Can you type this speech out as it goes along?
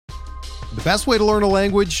The best way to learn a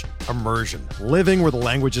language? Immersion. Living where the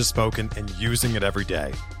language is spoken and using it every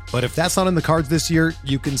day. But if that's not in the cards this year,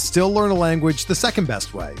 you can still learn a language the second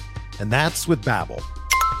best way, and that's with Babbel.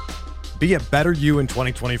 Be a better you in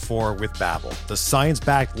 2024 with Babbel, the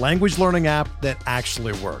science-backed language learning app that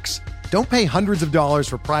actually works. Don't pay hundreds of dollars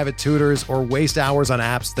for private tutors or waste hours on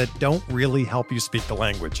apps that don't really help you speak the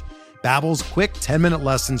language. Babbel's quick 10-minute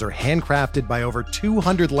lessons are handcrafted by over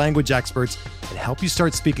 200 language experts and help you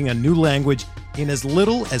start speaking a new language in as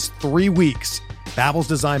little as 3 weeks. Babbel's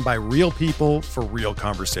designed by real people for real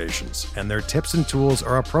conversations, and their tips and tools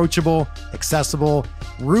are approachable, accessible,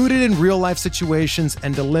 rooted in real-life situations,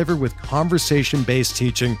 and delivered with conversation-based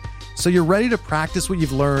teaching, so you're ready to practice what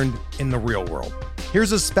you've learned in the real world.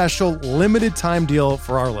 Here's a special limited-time deal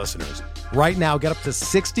for our listeners. Right now, get up to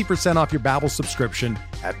 60% off your Babbel subscription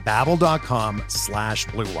at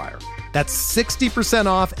babbel.com/Blue Wire. That's 60%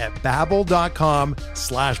 off at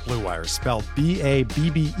babbel.com/Blue Wire, spelled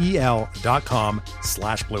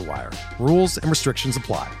BABBEL.com/Blue Wire. Rules and restrictions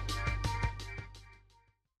apply.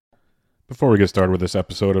 Before we get started with this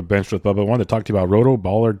episode of Bench with Bubba, I wanted to talk to you about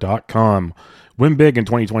rotoballer.com. Win big in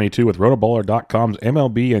 2022 with rotoballer.com's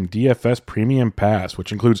MLB and DFS Premium Pass,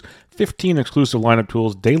 which includes 15 exclusive lineup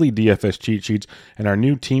tools, daily DFS cheat sheets, and our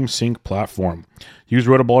new Team Sync platform. Use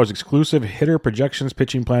Rotoballer's exclusive hitter projections,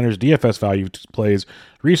 pitching planners, DFS value plays,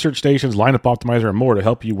 research stations, lineup optimizer, and more to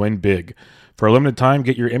help you win big. For a limited time,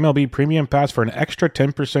 get your MLB Premium Pass for an extra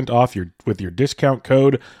 10% off with your discount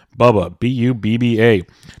code BUBBA, B-U-B-B-A.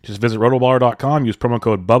 Just visit rotoballer.com, use promo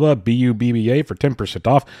code BUBBA, B-U-B-B-A for 10%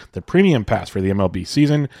 off the Premium Pass for the MLB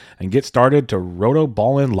season, and get started to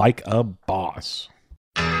rotoballin' like a boss.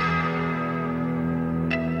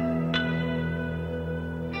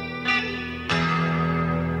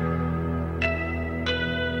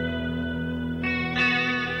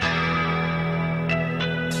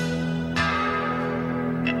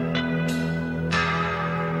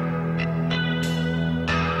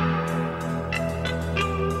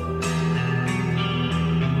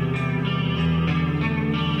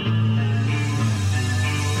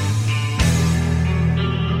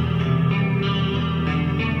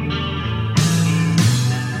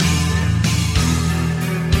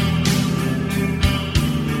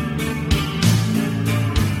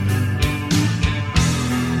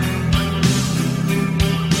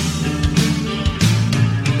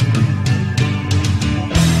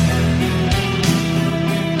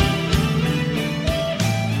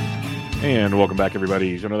 And welcome back,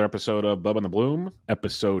 everybody, to another episode of Bubba and the Bloom,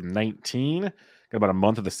 episode 19. Got about a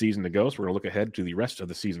month of the season to go, so we're going to look ahead to the rest of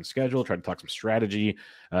the season schedule, try to talk some strategy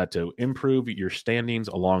to improve your standings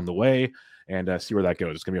along the way, and see where that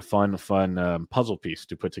goes. It's going to be a fun puzzle piece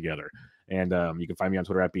to put together. And you can find me on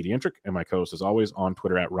Twitter at BDintric, and my co-host, as always, on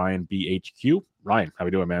Twitter at RyanBHQ. Ryan, how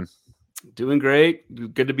we doing, man? Doing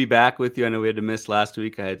great. Good to be back with you. I know we had to miss last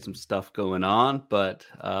week. I had some stuff going on, but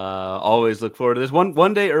always look forward to this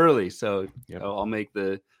one day early. So I'll make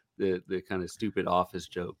the kind of stupid office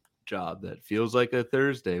job that feels like a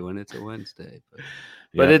Thursday when it's a Wednesday,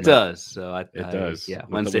 but it does. So it does. Yeah,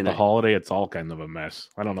 Wednesday night. The holiday, it's all kind of a mess.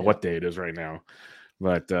 I don't know what day it is right now,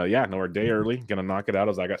 but we're a day early. Gonna knock it out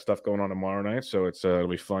as I got stuff going on tomorrow night. So it'll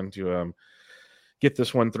be fun to get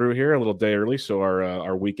this one through here a little day early, so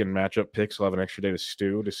our weekend matchup picks will have an extra day to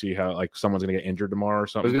stew to see how someone's gonna get injured tomorrow or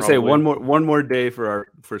something. I was gonna say one more day for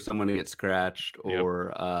someone to get scratched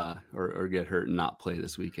or get hurt and not play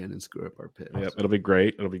this weekend and screw up our picks. Yep, it'll be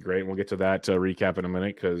great. We'll get to that recap in a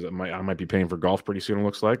minute because I might be paying for golf pretty soon. It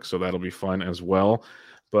looks like, so that'll be fun as well.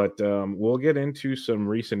 But we'll get into some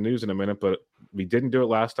recent news in a minute. But we didn't do it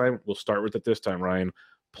last time. We'll start with it this time. Ryan,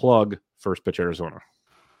 plug First Pitch Arizona.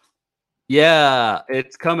 Yeah,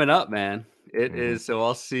 it's coming up, man. It is. So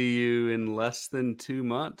I'll see you in less than 2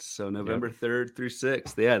 months. So November 3rd through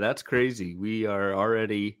 6th. Yeah, that's crazy. We are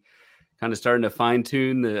already kind of starting to fine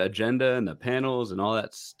tune the agenda and the panels and all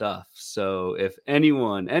that stuff. So if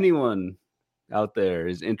anyone out there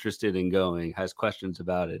is interested in going, has questions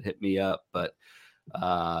about it, hit me up. But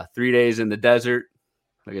 3 days in the desert,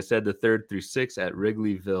 like I said, the 3rd through 6th at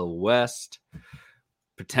Wrigleyville West.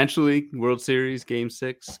 Potentially World Series Game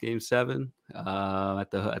 6, Game 7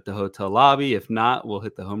 at the hotel lobby. If not, we'll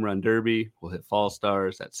hit the Home Run Derby. We'll hit Fall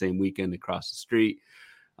Stars that same weekend across the street.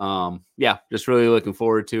 Just really looking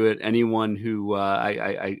forward to it. Anyone who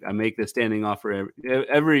I make the standing offer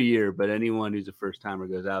every year, but anyone who's a first timer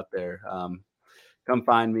goes out there, come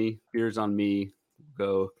find me. Beers on me.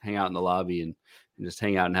 Go hang out in the lobby and just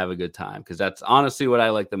hang out and have a good time, because that's honestly what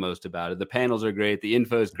I like the most about it. The panels are great, the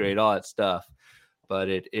info is great, all that stuff. But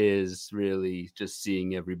it is really just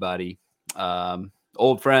seeing everybody.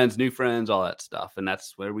 old friends, new friends, all that stuff. And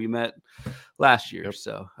that's where we met last year. Yep.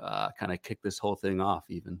 So kind of kicked this whole thing off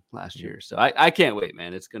even last year. So I can't wait,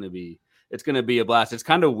 man. It's going to be a blast. It's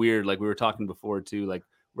kind of weird. Like we were talking before too, like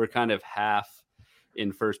we're kind of half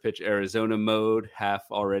in first pitch Arizona mode, half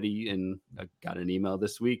already in, I got an email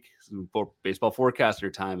this week for baseball forecaster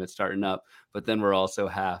time. It's starting up, but then we're also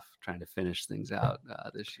half trying to finish things out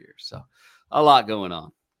this year. So a lot going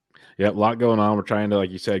on. Yeah, a lot going on. We're trying to,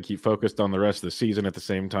 like you said, keep focused on the rest of the season at the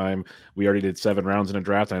same time. We already did 7 rounds in a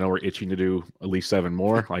draft. I know we're itching to do at least 7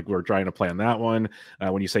 more. Like we're trying to plan that one.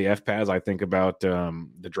 When you say FPAS, I think about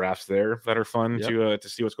the drafts there that are fun to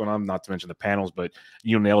see what's going on. Not to mention the panels, but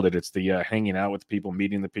you nailed it. It's the hanging out with the people,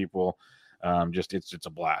 meeting the people. It's a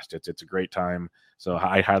blast. It's a great time. So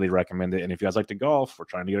I highly recommend it. And if you guys like to golf, we're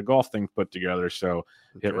trying to get a golf thing put together. So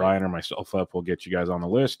hit Ryan or myself up. We'll get you guys on the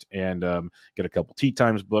list and get a couple tee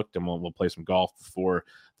times booked, and we'll play some golf before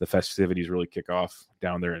the festivities really kick off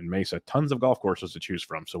down there in Mesa. Tons of golf courses to choose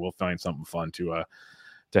from. So we'll find something fun to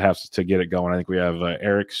have to get it going. I think we have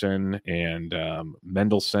Erickson and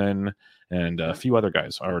Mendelssohn and a few other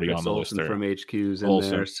guys already Chris on the Olsen list there. From HQ's in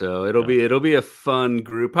there, so it'll be a fun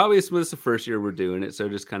group. Probably this is the first year we're doing it, so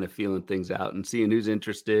just kind of feeling things out and seeing who's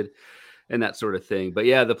interested and that sort of thing. But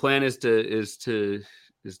yeah, the plan is to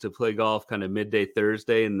play golf kind of midday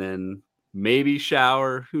Thursday, and then maybe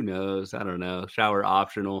shower. Who knows? I don't know. Shower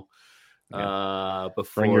optional.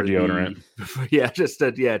 Before bring your deodorant.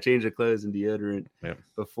 Change of clothes and deodorant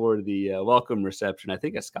before the welcome reception. I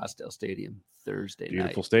think at Scottsdale Stadium Thursday night.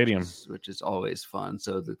 Beautiful stadium, which is always fun.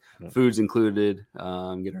 So the food's included.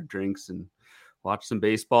 Get our drinks and watch some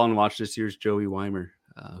baseball and watch this year's Joey Weimer.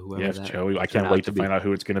 Joey. I can't wait to find out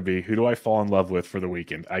who it's going to be. Who do I fall in love with for the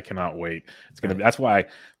weekend? I cannot wait. It's going to be. That's why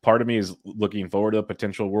part of me is looking forward to a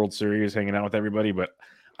potential World Series, hanging out with everybody, but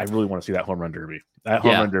I really want to see that home run derby. That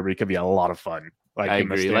home run derby could be a lot of fun. I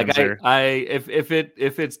agree.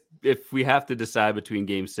 If we have to decide between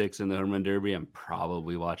Game 6 and the home run derby, I'm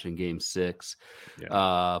probably watching Game 6.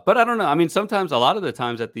 But I don't know. I mean, sometimes, a lot of the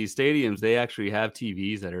times at these stadiums, they actually have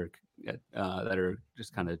TVs that are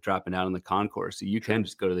just kind of dropping out in the concourse, so you can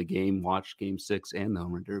just go to the game, watch Game 6 and the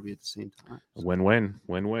home run derby at the same time.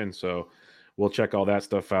 Win-win. So we'll check all that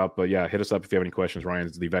stuff out. But yeah, hit us up if you have any questions.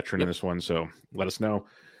 Ryan's the veteran in this one, so let us know.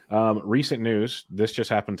 Recent news. This just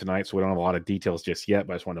happened tonight, so we don't have a lot of details just yet,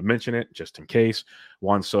 but I just wanted to mention it just in case.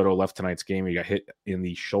 Juan Soto left tonight's game. He got hit in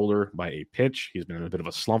the shoulder by a pitch. He's been in a bit of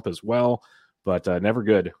a slump as well, but never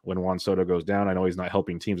good when Juan Soto goes down. I know he's not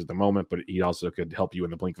helping teams at the moment, but he also could help you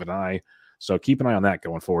in the blink of an eye. So keep an eye on that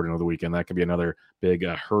going forward into the weekend. That could be another big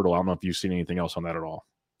hurdle. I don't know if you've seen anything else on that at all.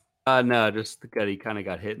 No, just he kind of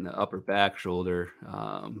got hit in the upper back shoulder.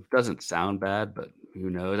 Doesn't sound bad, but who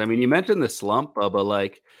knows? I mean, you mentioned the slump, Bubba.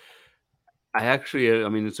 Like, so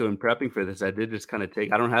in prepping for this, I did just kind of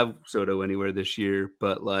I don't have Soto anywhere this year,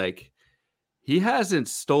 but like, he hasn't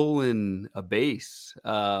stolen a base,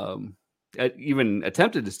 even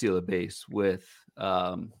attempted to steal a base with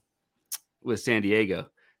San Diego,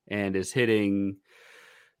 and is hitting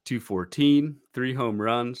 .214, 3 home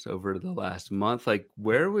runs over the last month. Like,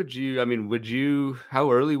 how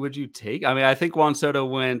early would you take? I mean, I think Juan Soto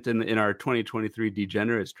went in our 2023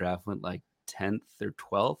 Degenerates draft, went like 10th or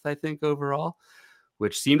 12th, I think, overall,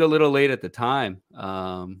 which seemed a little late at the time.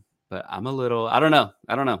 But I don't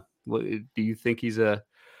know. What, do you think he's a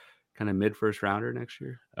kind of mid first rounder next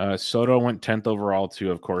year? Soto went 10th overall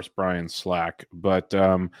to, of course, Brian Slack, but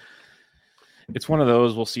it's one of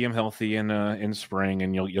those. We'll see him healthy in spring,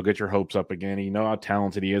 and you'll get your hopes up again. You know how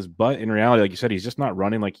talented he is, but in reality, like you said, he's just not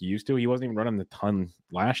running like he used to. He wasn't even running the ton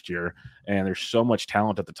last year, and there's so much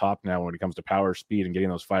talent at the top now when it comes to power, speed, and getting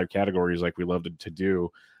those 5 categories like we love to do,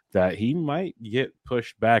 that he might get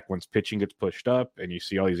pushed back once pitching gets pushed up, and you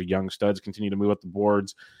see all these young studs continue to move up the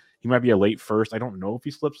boards. He might be a late first. I don't know if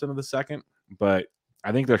he slips into the second, but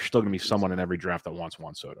I think there's still going to be someone in every draft that wants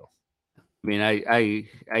Juan Soto. I mean,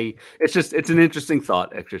 it's an interesting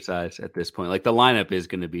thought exercise at this point. Like, the lineup is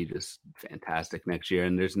going to be just fantastic next year,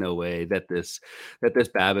 and there's no way that this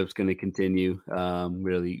BABIP's going to continue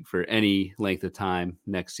really for any length of time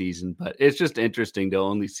next season. But it's just interesting to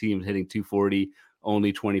only see him hitting .240,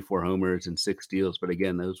 only 24 homers and 6 steals. But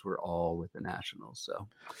again, those were all with the Nationals. So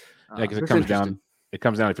yeah, because it comes down. It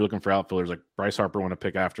comes down, if you're looking for outfielders, like Bryce Harper want to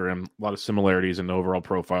pick after him. A lot of similarities in the overall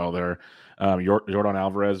profile there. Jordan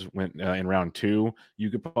Alvarez went in round 2. You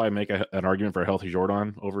could probably make an argument for a healthy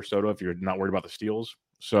Jordan over Soto if you're not worried about the steals.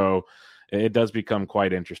 So it does become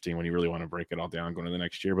quite interesting when you really want to break it all down going into the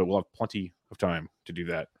next year. But we'll have plenty of time to do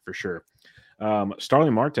that for sure.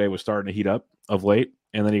 Starling Marte was starting to heat up of late,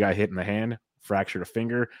 and then he got hit in the hand. fractured a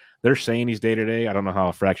finger. They're saying he's day-to-day. I don't know how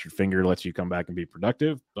a fractured finger lets you come back and be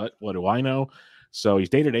productive, but what do I know? So he's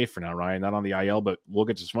day-to-day for now, Ryan, not on the IL, but we'll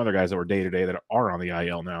get to some other guys that were day-to-day that are on the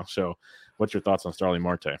IL now. So what's your thoughts on Starling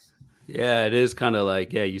Marte? Yeah, it is kind of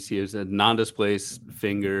like, you see it was a non-displaced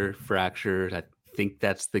finger fracture. I think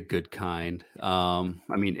that's the good kind.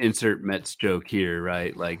 Insert Mets joke here,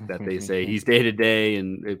 right? Like that they say he's day-to-day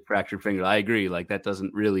and a fractured finger. I agree. Like that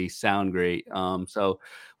doesn't really sound great. So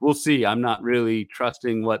we'll see. I'm not really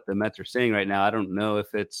trusting what the Mets are saying right now. I don't know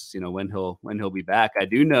if it's, when he'll be back. I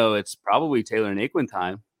do know it's probably Taylor Naquin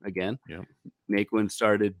time again. Yeah. Naquin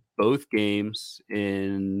started both games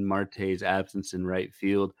in Marte's absence in right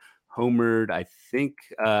field. Homered, I think,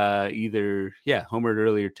 homered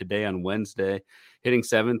earlier today on Wednesday, hitting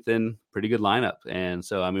seventh in pretty good lineup. And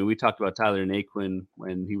so, we talked about Tyler Naquin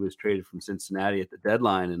when he was traded from Cincinnati at the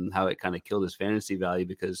deadline and how it kind of killed his fantasy value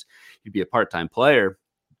because he'd be a part-time player.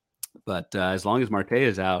 But as long as Marte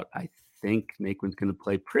is out, I think Naquin's going to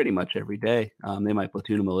play pretty much every day. They might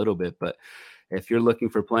platoon him a little bit, but if you're looking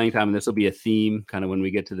for playing time, and this will be a theme kind of when we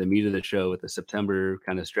get to the meat of the show with the September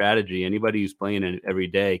kind of strategy, anybody who's playing it every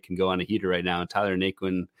day can go on a heater right now. And Tyler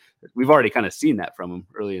Naquin, we've already kind of seen that from him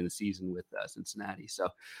early in the season with Cincinnati. So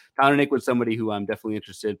Tyler Naquin's somebody who I'm definitely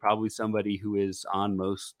interested, probably somebody who is on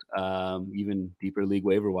most even deeper league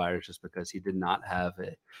waiver wires just because he did not have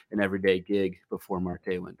an everyday gig before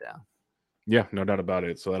Marte went down. Yeah, no doubt about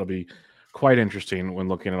it. So that'll be quite interesting when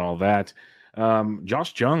looking at all that.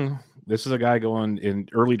 Josh Jung, this is a guy going in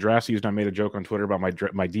early draft season. I made a joke on Twitter about my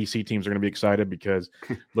DC teams are going to be excited because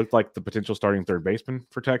it looked like the potential starting third baseman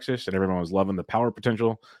for Texas, and everyone was loving the power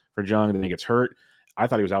potential for Jung. And then he gets hurt. I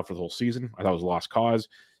thought he was out for the whole season. I thought it was a lost cause.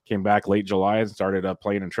 Came back late July and started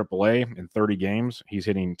playing in AAA in 30 games. He's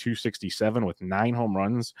hitting 267 with 9 home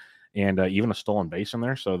runs and even a stolen base in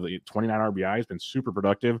there. So the 29 RBI has been super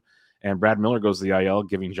productive. And Brad Miller goes to the IL,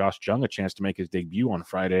 giving Josh Jung a chance to make his debut on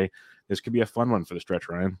Friday. This could be a fun one for the stretch,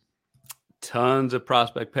 Ryan. Tons of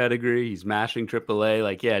prospect pedigree. He's mashing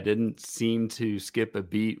AAA. Didn't seem to skip a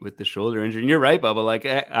beat with the shoulder injury. And you're right,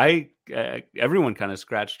 Bubba. Everyone kind of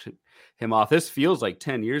scratched him off. This feels like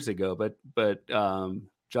 10 years ago, but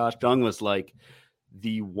Josh Jung was like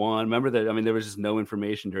the one. Remember that? there was just no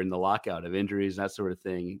information during the lockout of injuries and that sort of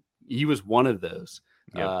thing. He was one of those.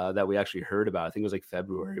 Yep. That we actually heard about. I think it was like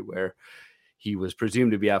February where he was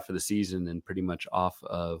presumed to be out for the season and pretty much off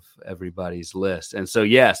of everybody's list. And so,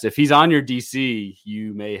 yes, if he's on your DC,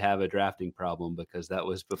 you may have a drafting problem because that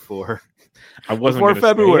was before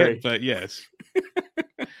February. But yes.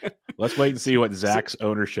 Let's wait and see what Zach's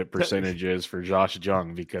ownership percentage is for Josh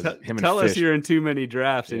Jung because tell us you're in too many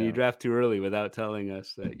drafts and you draft too early without telling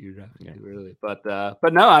us that you drafted too early. But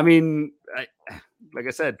no, like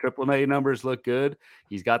I said, AAA numbers look good.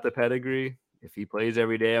 He's got the pedigree. If he plays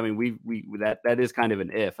every day, that is kind of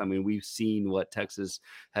an if. We've seen what Texas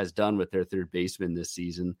has done with their third baseman this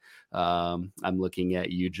season. I'm looking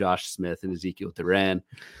at you, Josh Smith and Ezekiel Duran.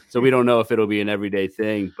 So we don't know if it'll be an everyday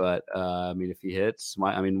thing, but if he hits,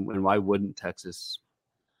 and why wouldn't Texas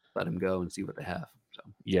let him go and see what they have? So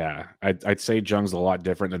yeah, I'd say Jung's a lot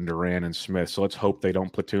different than Duran and Smith. So let's hope they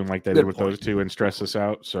don't platoon like they did with those two and stress us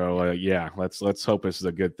out. So let's hope this is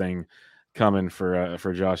a good thing coming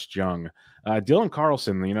for Josh Jung. Dylan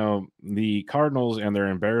Carlson, the Cardinals and their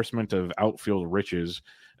embarrassment of outfield riches.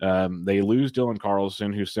 They lose Dylan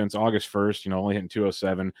Carlson, who since August 1st, only hitting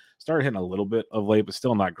 207, started hitting a little bit of late, but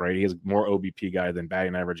still not great. He is more OBP guy than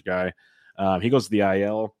batting average guy. He goes to the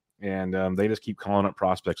IL, and they just keep calling up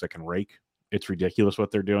prospects that can rake. It's ridiculous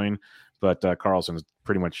what they're doing, but Carlson is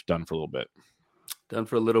pretty much done for a little bit. Done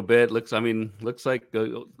for a little bit. Looks like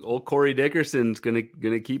old Corey Dickerson's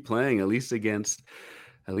gonna keep playing at least against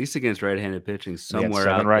right-handed pitching somewhere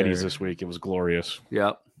out there. 7 righties this week. It was glorious.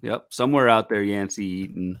 Yep. Somewhere out there, Yancey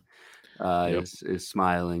Eaton is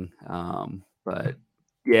smiling. But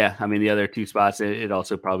yeah, the other two spots, it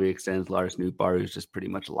also probably extends Lars Nootbaar, who's just pretty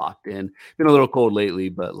much locked in. Been a little cold lately,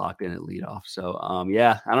 but locked in at leadoff. So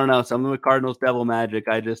I don't know. Something with Cardinals devil magic.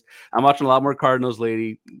 I'm watching a lot more Cardinals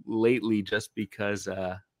lately just because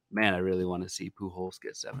I really want to see Pujols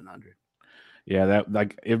get 700. Yeah,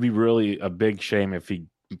 it'd be really a big shame if he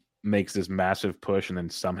makes this massive push and then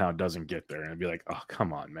somehow doesn't get there. And it'd be like, oh,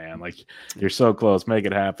 come on, man. You're so close. Make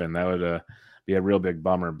it happen. That would be a real big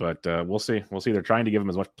bummer, but we'll see. They're trying to give him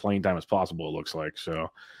as much playing time as possible, it looks like.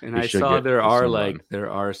 So, and I saw there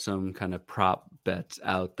are some kind of prop bets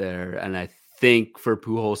out there. And I think for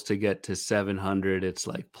Pujols to get to 700, it's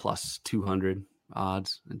like plus 200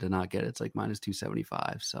 odds, and to not get it's like minus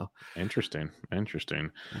 275. So interesting.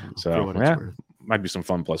 So for what it's worth. Might be some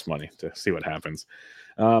fun plus money to see what happens.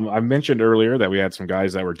 I mentioned earlier that we had some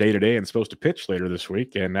guys that were day-to-day and supposed to pitch later this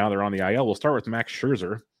week, and now they're on the IL. We'll start with Max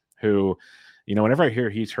Scherzer, who, whenever I hear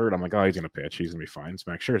he's hurt, I'm like, oh, he's going to pitch. He's going to be fine. It's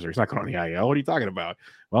Max Scherzer. He's not going on the IL. What are you talking about?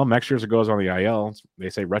 Well, Max Scherzer goes on the IL. They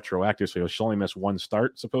say retroactive, so he'll only miss one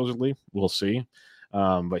start, supposedly. We'll see.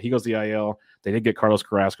 But he goes to the IL. They did get Carlos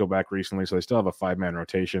Carrasco back recently, so they still have a 5-man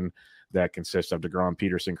rotation that consists of DeGrom,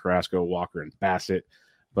 Peterson, Carrasco, Walker, and Bassett.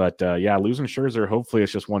 But, losing Scherzer, hopefully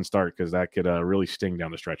it's just one start because that could really sting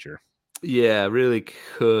down the stretch here. Yeah, really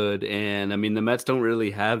could. And, I mean, the Mets don't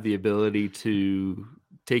really have the ability to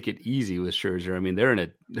take it easy with Scherzer. I mean, they're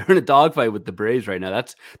in a dogfight with the Braves right now.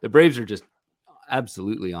 The Braves are just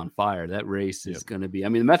absolutely on fire. That race is going to be – I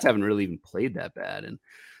mean, the Mets haven't really even played that bad, and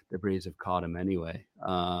the Braves have caught him anyway.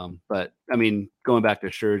 But, I mean, going back to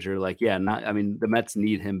Scherzer, the Mets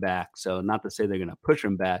need him back. So not to say they're going to push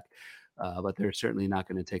him back, but they're certainly not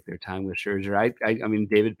going to take their time with Scherzer. I mean,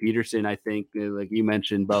 David Peterson, I think, like you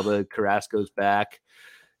mentioned, Bubba, Carrasco's back,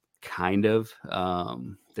 kind of.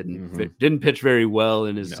 Didn't pitch very well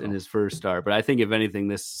in his first start. But I think, if anything,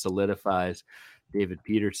 this solidifies David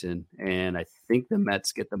Peterson. And I think the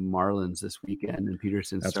Mets get the Marlins this weekend, and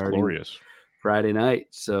Peterson's starting glorious. Friday night.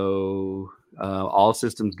 So all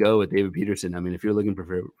systems go with David Peterson. I mean, if you're looking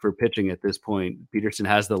for pitching at this point, Peterson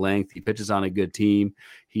has the length. He pitches on a good team.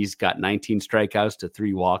 He's got 19 strikeouts to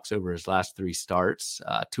 3 walks over his last 3 starts.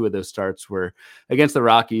 2 of those starts were against the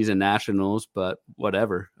Rockies and Nationals, but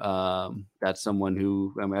whatever. That's someone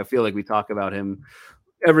who, I mean, I feel like we talk about him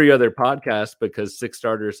every other podcast because 6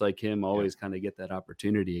 starters like him always kind of get that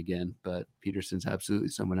opportunity again. But Peterson's absolutely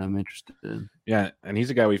someone I'm interested in. Yeah, and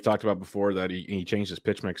he's a guy we've talked about before that he changed his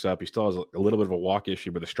pitch mix up. He still has a little bit of a walk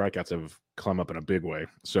issue, but the strikeouts have come up in a big way.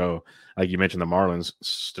 So, like you mentioned, the Marlins,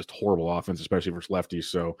 it's just horrible offense, especially versus lefties.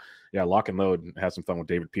 So, yeah, lock and load, have some fun with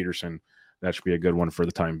David Peterson. That should be a good one for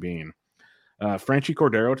the time being. Franchy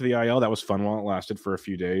Cordero to the IL. That was fun while it lasted for a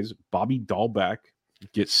few days. Bobby Dahlbeck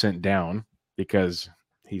gets sent down because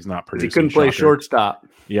he's not producing. He couldn't play shortstop.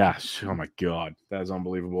 Yeah. Oh, my God. That is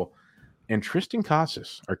unbelievable. And Tristan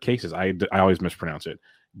Casas, or Cases, I always mispronounce it,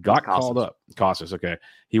 got called up. Casas, okay.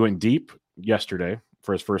 He went deep yesterday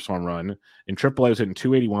for his first home run. In AAA, was hitting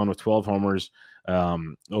 281 with 12 homers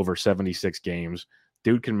over 76 games.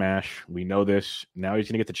 Dude can mash. We know this. Now he's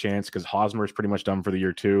going to get the chance because Hosmer is pretty much done for the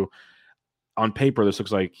year too. On paper, this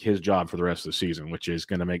looks like his job for the rest of the season, which is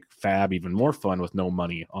going to make Fab even more fun with no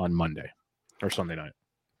money on Monday or Sunday night.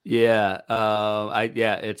 Yeah,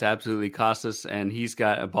 it's absolutely Casas, and he's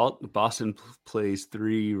got Boston plays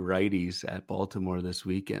 3 righties at Baltimore this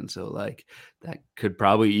weekend, so like that could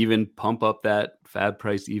probably even pump up that Fab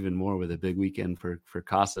price even more with a big weekend for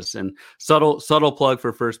Casas. And subtle plug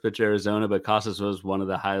for First Pitch Arizona, but Casas was one of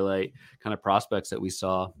the highlight kind of prospects that we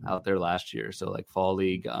saw out there last year. So like fall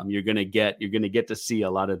league, you're gonna get to see a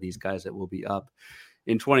lot of these guys that will be up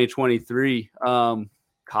in 2023.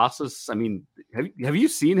 Casas, I mean, have you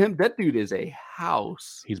seen him? That dude is a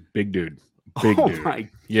house. He's big dude. Big dude. My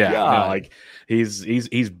yeah, God. No, like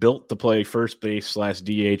he's built to play first base /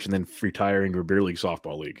 DH and then retire into a beer league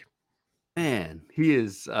softball league. Man, he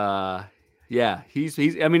is. He's. I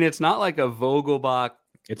mean, it's not like a Vogelbach.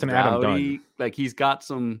 It's an Adam Dunn. Like he's got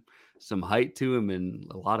some height to him and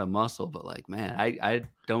a lot of muscle, but like, man, I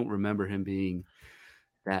don't remember him being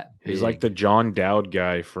that big. He's like the John Dowd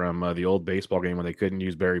guy from the old baseball game when they couldn't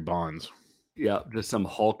use Barry Bonds. Yeah, just some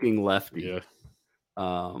hulking lefty. Yeah.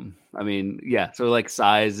 I mean, yeah, so like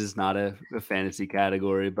size is not a fantasy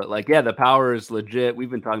category, but like, yeah, the power is legit.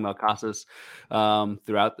 We've been talking about Casas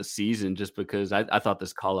throughout the season just because I thought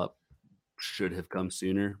this call-up should have come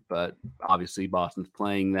sooner, but obviously Boston's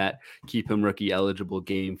playing that keep him rookie eligible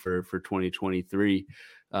game for 2023.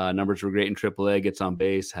 Numbers were great in AAA, gets on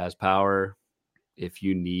base, has power. If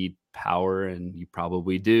you need power, and you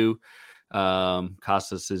probably do,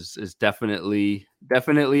 Casas is definitely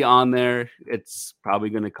on there. It's probably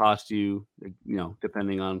going to cost you,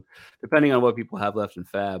 depending on what people have left in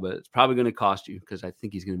Fab, but it's probably going to cost you because I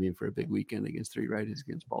think he's going to be in for a big weekend against 3 righties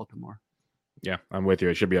against Baltimore. Yeah, I'm with you.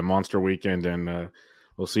 It should be a monster weekend, and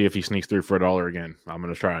we'll see if he sneaks through for $1 again. I'm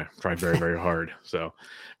going to try very, very hard. So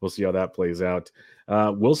we'll see how that plays out.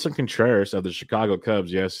 Wilson Contreras of the Chicago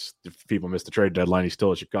Cubs. Yes, if people missed the trade deadline, he's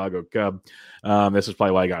still a Chicago Cub. This is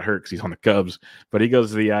probably why he got hurt, because he's on the Cubs. But he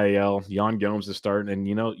goes to the IL. Yan Gomes is starting. And,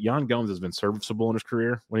 Yan Gomes has been serviceable in his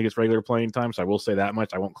career when he gets regular playing time. So I will say that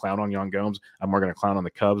much. I won't clown on Yan Gomes. I'm more going to clown on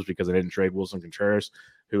the Cubs because they didn't trade Wilson Contreras,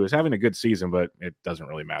 who is having a good season, but it doesn't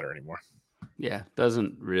really matter anymore. Yeah,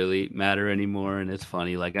 doesn't really matter anymore. And it's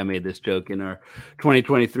funny. Like, I made this joke in our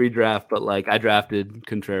 2023 draft, but like I drafted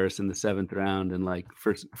Contreras in the 7th round, and like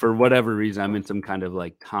for whatever reason, I'm in some kind of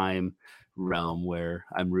like time realm where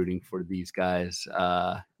I'm rooting for these guys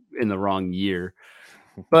in the wrong year.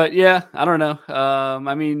 But yeah, I don't know.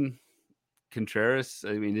 I mean, Contreras,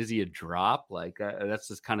 I mean, is he a drop? Like that's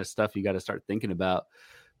this kind of stuff you got to start thinking about,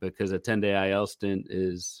 because a 10-day IL stint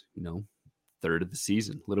is, third of the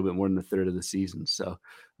season, a little bit more than the third of the season. So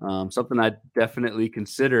something I definitely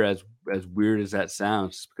consider, as weird as that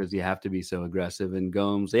sounds, because you have to be so aggressive. And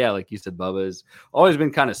Gomes, yeah, like you said, Bubba has always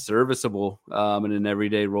been kind of serviceable in an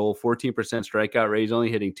everyday role. 14% strikeout rate. He's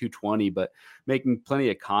only hitting 220, but making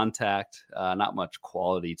plenty of contact. Not much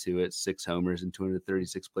quality to it. 6 homers and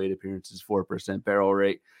 236 plate appearances, 4% barrel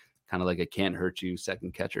rate. Kind of like a can't hurt you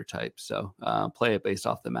second catcher type. So play it based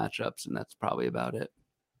off the matchups, and that's probably about it.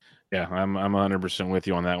 Yeah, I'm 100% with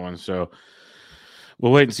you on that one. So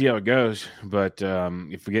we'll wait and see how it goes. But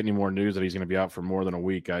if we get any more news that he's going to be out for more than a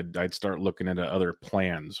week, I'd start looking into other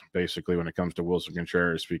plans, basically, when it comes to Wilson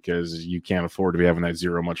Contreras, because you can't afford to be having that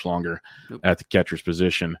zero much longer at the catcher's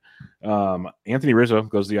position. Anthony Rizzo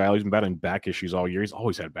goes to the IL. He's been battling back issues all year. He's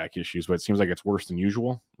always had back issues, but it seems like it's worse than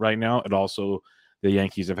usual right now. And also, the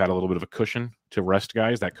Yankees have had a little bit of a cushion to rest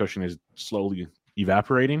guys. That cushion is slowly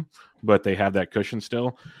evaporating, but they have that cushion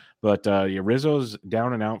still. But Rizzo's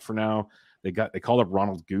down and out for now. They called up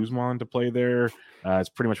Ronald Guzman to play there. It's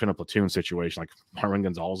pretty much been a platoon situation. Like Marwin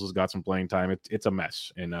Gonzalez has got some playing time. It's a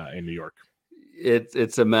mess in New York.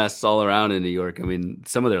 It's a mess all around in New York. I mean,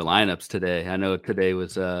 some of their lineups today. I know today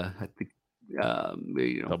was I think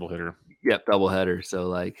doubleheader. Yep, doubleheader. So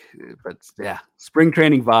like, but yeah, spring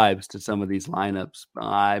training vibes to some of these lineups.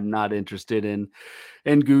 I'm not interested in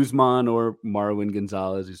Guzman or Marwin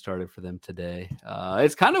Gonzalez, who started for them today.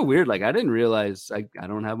 It's kind of weird. Like, I didn't realize I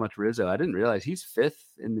don't have much Rizzo. I didn't realize he's 5th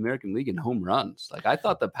in the American League in home runs. Like, I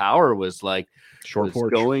thought the power was like short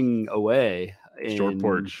porch going away. Short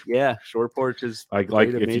porch. Yeah, short porch is like a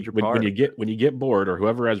major part. When you get bored, or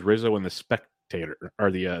whoever has Rizzo in the Spectator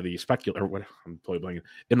or the speculator, what I'm totally blanking,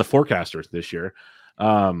 in the forecasters this year,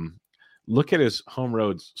 look at his home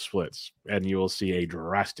roads splits, and you will see a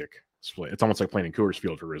drastic split. It's almost like playing in Coors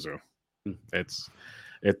Field for Rizzo. It's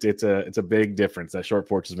a big difference. That short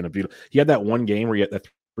porch has been a beautiful. He had that one game where he had that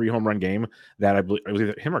 3 home run game that I believe it was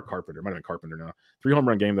either him or Carpenter. It might have been Carpenter now. 3 home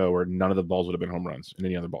run game though, where none of the balls would have been home runs in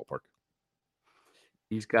any other ballpark.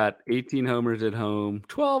 He's got 18 homers at home,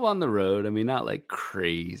 12 on the road. I mean, not like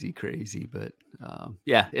crazy, but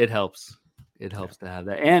yeah, it helps. It helps to have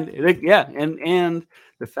that. And and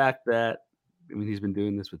the fact that, I mean, he's been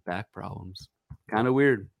doing this with back problems. Kind of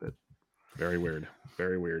weird, but very weird.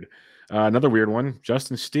 Very weird. Another weird one,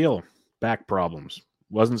 Justin Steele, back problems.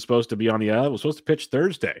 Wasn't supposed to be on the IL. Was supposed to pitch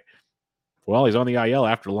Thursday. Well, he's on the IL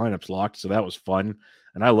after the lineup's locked, so that was fun.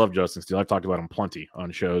 And I love Justin Steele. I've talked about him plenty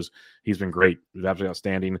on shows. He's been great. He's absolutely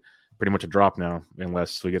outstanding. Pretty much a drop now,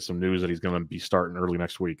 unless we get some news that he's going to be starting early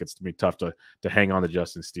next week. It's going to be tough to hang on to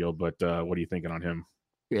Justin Steele, but what are you thinking on him?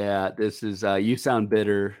 Yeah, this is you sound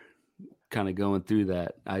bitter, kind of going through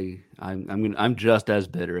that. I'm just as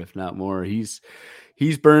bitter, if not more. He's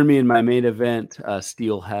burned me in my main event.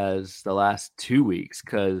 Steele has the last 2 weeks,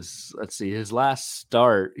 because let's see, his last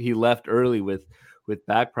start he left early with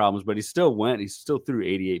back problems, but he still went. He still threw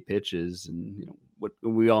 88 pitches, and what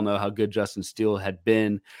we all know how good Justin Steele had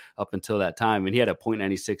been up until that time. And he had a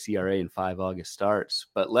 .96 ERA in 5 August starts,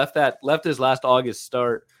 but left his last August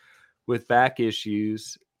start with back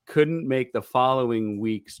issues. Couldn't make the following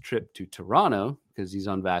week's trip to Toronto because he's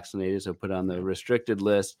unvaccinated, so put on the restricted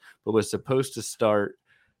list, but was supposed to start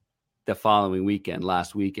the following weekend,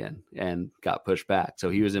 last weekend, and got pushed back.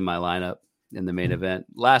 So he was in my lineup in the main event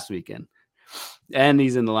last weekend. And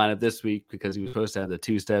he's in the lineup this week because he was supposed to have the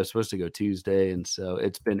Tuesday. I was supposed to go Tuesday. And so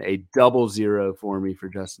it's been a 0 for me for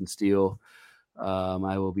Justin Steele.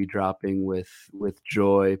 I will be dropping with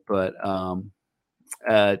joy, but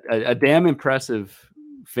a damn impressive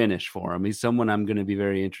finish for him. He's someone I'm going to be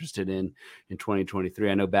very interested in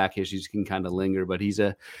 2023. I know back issues can kind of linger, but he's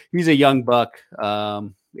a young buck,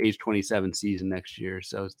 age 27 season next year.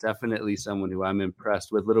 So it's definitely someone who I'm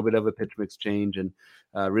impressed with. A little bit of a pitch mix change and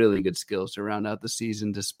really good skills to round out the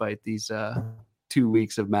season despite these 2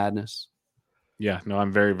 weeks of madness. Yeah, no,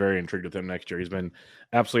 I'm very, very intrigued with him next year. He's been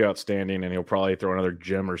absolutely outstanding, and he'll probably throw another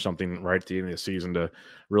gem or something right at the end of the season to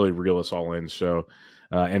really reel us all in. So,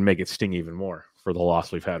 and make it sting even more. for the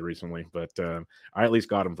loss we've had recently. But I at least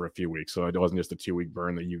got him for a few weeks, so it wasn't just a 2-week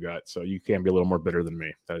burn that you got. So you can be a little more bitter than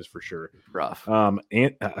me. That is for sure. Rough.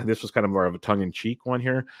 And this was kind of more of a tongue-in-cheek one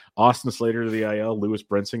here. Austin Slater to the IL. Lewis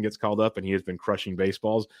Brinson gets called up, and he has been crushing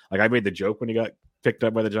baseballs. Like, I made the joke when he got picked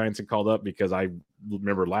up by the Giants and called up, because I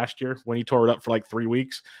remember last year when he tore it up for like 3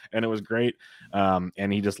 weeks, and it was great.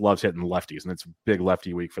 And he just loves hitting lefties, and it's a big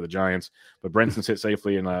lefty week for the Giants. But Brinson's hit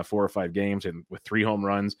safely in 4 or 5 games and with 3 home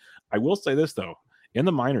runs. I will say this, though. In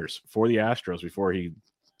the minors for the Astros before he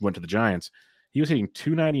went to the Giants, he was hitting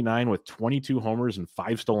 .299 with 22 homers and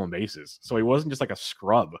 5 stolen bases. So he wasn't just like a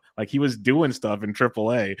scrub. Like, he was doing stuff in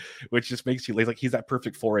AAA, which just makes you like he's that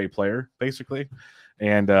perfect 4A player, basically.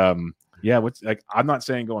 And yeah, I'm not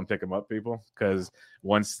saying go and pick him up, people, because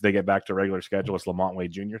once they get back to regular schedule, it's Lamont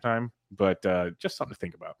Wade Jr. time. But just something to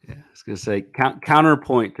think about. Yeah, I was gonna say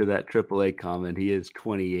counterpoint to that AAA comment. He is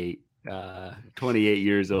 28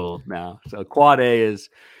 years old now. So quad A is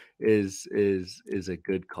a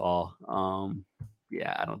good call.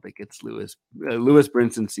 Yeah, I don't think it's Lewis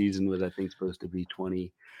Brinson's season was, I think, supposed to be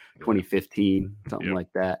 2015, something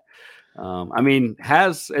like that. I mean,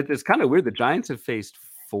 it's kind of weird. The Giants have faced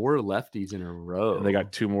 4 lefties in a row. And they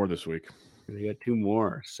got 2 more this week. They got 2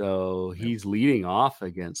 more. So he's leading off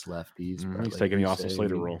against lefties. He's taking the Austin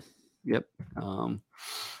Slater role. Yep.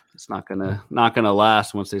 It's not gonna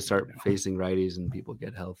last once they start facing righties and people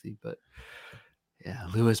get healthy. But yeah,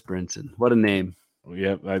 Lewis Brinson, what a name.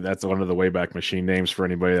 Yeah, that's one of the Wayback Machine names for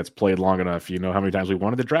anybody that's played long enough. You know how many times we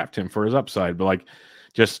wanted to draft him for his upside, but like,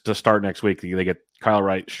 just to start next week, they get Kyle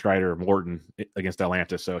Wright, Strider, Morton against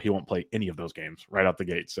Atlanta, so he won't play any of those games right out the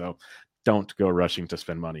gate. So don't go rushing to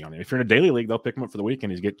spend money on him. If you're in a daily league, they'll pick him up for the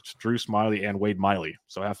weekend. He's get Drew Smiley and Wade Miley,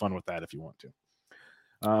 so have fun with that if you want to.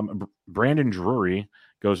 Brandon Drury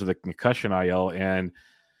goes to the concussion IL, and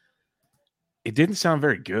it didn't sound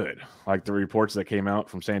very good. Like the reports that came out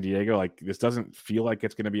from San Diego, like this doesn't feel like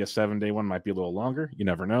it's going to be a 7-day one. Might be a little longer. You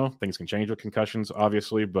never know. Things can change with concussions,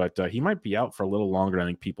 obviously, but he might be out for a little longer than I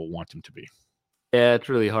think people want him to be. Yeah, it's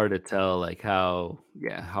really hard to tell like how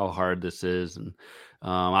hard this is. And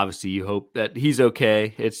obviously you hope that he's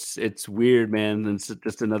okay. It's weird, man. It's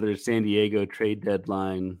just another San Diego trade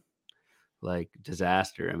deadline like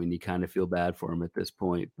disaster. I mean, you kind of feel bad for him at this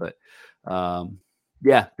point, but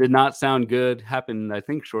yeah, did not sound good. Happened, I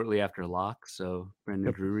think, shortly after lock. So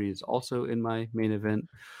Brandon Drury is also in my main event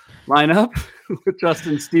lineup with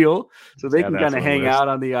Justin Steele. So they can kind of hang out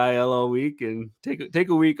on the IL all week and take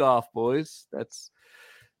a week off, boys. That's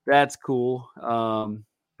cool.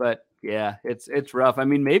 But yeah, it's rough. I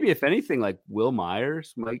mean, maybe if anything, like Will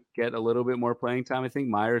Myers might get a little bit more playing time. I think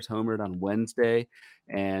Myers homered on Wednesday,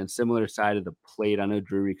 and similar side of the plate. I know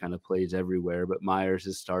Drury kind of plays everywhere, but Myers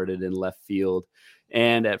has started in left field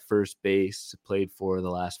and at first base, played for the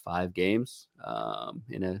last 5 games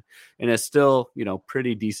in a still,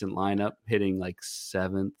 pretty decent lineup, hitting like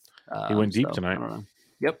 7th. He went deep tonight.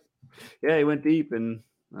 Yep. Yeah, he went deep, and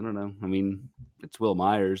I don't know. I mean, it's Will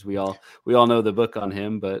Myers. We all know the book on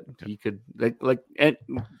him, but he could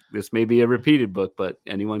this may be a repeated book, but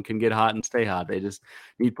anyone can get hot and stay hot. They just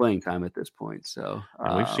need playing time at this point. So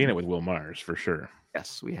we've seen it with Will Myers for sure.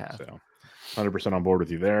 Yes, we have. So 100% on board with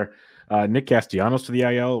you there. Nick Castellanos to the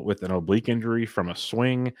IL with an oblique injury from a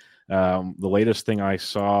swing. The latest thing I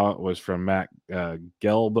saw was from Matt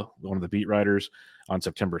Gelb, one of the beat writers, on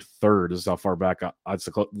September 3rd. This is how far back. It's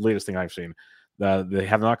the latest thing I've seen. They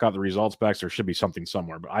have not got the results back, so there should be something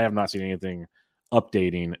somewhere. But I have not seen anything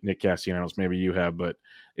updating Nick Castellanos. Maybe you have, but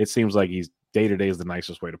it seems like he's day-to-day is the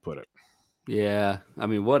nicest way to put it. Yeah, I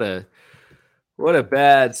mean, what a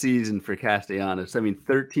bad season for Castellanos. I mean,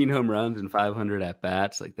 13 home runs and 500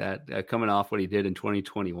 at-bats like that. Coming off what he did in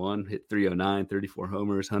 2021, hit 309, 34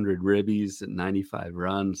 homers, 100 ribbies, and 95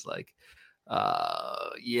 runs.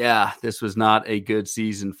 Yeah, this was not a good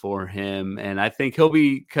season for him. And I think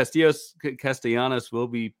Castellanos will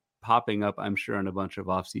be popping up, I'm sure, on a bunch of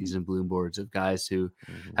off-season bloom boards of guys who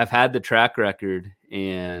have had the track record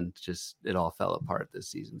and just it all fell apart this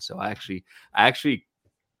season. So I actually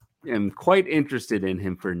am quite interested in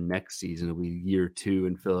him for next season. It'll be year 2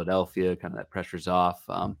 in Philadelphia. Kind of that pressure's off.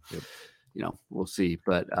 We'll see.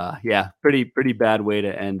 But yeah, pretty bad way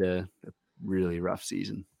to end a really rough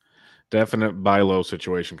season. Definite buy low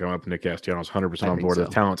situation coming up. Nick Castellanos 100% on board. So.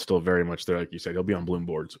 The talent's still very much there, like you said. He'll be on bloom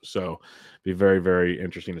boards, so be very, very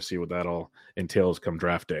interesting to see what that all entails come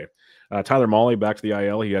draft day. Tyler Mahle back to the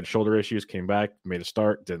IL. He had shoulder issues, came back, made a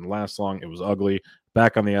start, didn't last long. It was ugly.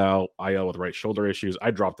 Back on the IL with right shoulder issues.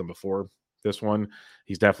 I dropped him before this one.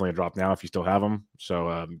 He's definitely a drop now if you still have him.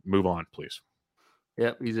 So move on, please.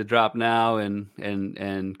 Yep, he's a drop now,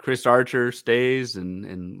 and Chris Archer stays,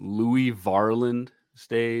 and Louis Varland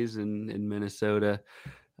stays in Minnesota.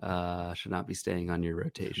 Should not be staying on your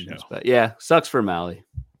rotations, but yeah, sucks for Mahle.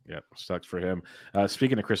 Yep, sucks for him.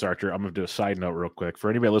 Speaking of Chris Archer, I'm going to do a side note real quick. For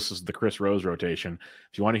anybody that listens to the Chris Rose rotation,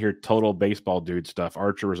 if you want to hear total baseball dude stuff,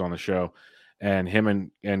 Archer was on the show, and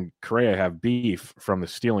him and Correa have beef from the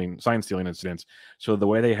sign stealing incidents. So the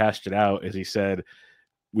way they hashed it out is he said,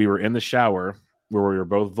 we were in the shower where we were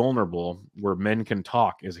both vulnerable, where men can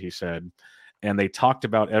talk, as he said, and they talked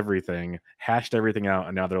about everything, hashed everything out,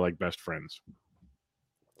 and now they're like best friends.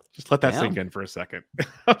 Just let that sink in for a second.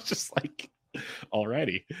 I was just like,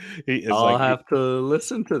 alrighty. I'll have to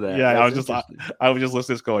listen to that. Yeah, I was just listening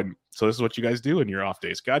to this going, so this is what you guys do in your off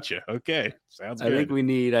days. Gotcha. Okay. Sounds good.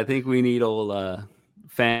 I think we need old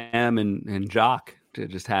Fam and Jock to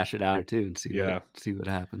just hash it out too and see what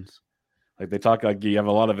happens. Like they talk, like you have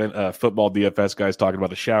a lot of football DFS guys talking about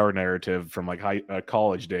the shower narrative from like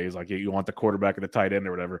college days. Like you want the quarterback and the tight end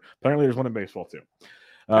or whatever. Apparently there's one in baseball too.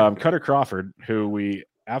 Cutter Crawford, who we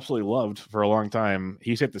absolutely loved for a long time,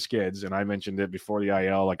 he's hit the skids, and I mentioned it before the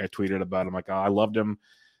IL. Like I tweeted about him, like, oh, I loved him.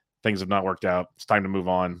 Things have not worked out. It's time to move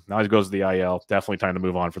on. Now he goes to the IL. Definitely time to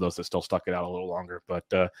move on for those that still stuck it out a little longer. But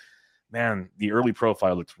man, the early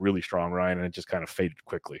profile looks really strong, Ryan, and it just kind of faded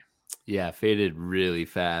quickly. Yeah, faded really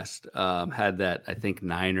fast. Had that, I think,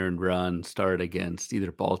 9 earned run start against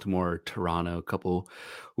either Baltimore or Toronto a couple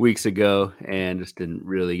weeks ago, and just didn't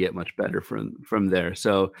really get much better from there.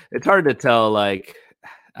 So it's hard to tell, like,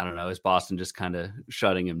 I don't know, is Boston just kind of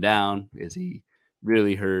shutting him down? Is he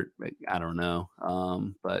really hurt? I don't know.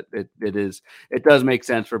 But it does make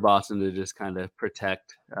sense for Boston to just kind of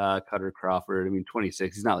protect Cutter Crawford. I mean,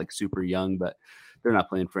 26, he's not like super young, but they're not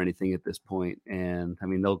playing for anything at this point. And I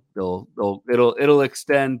mean, it'll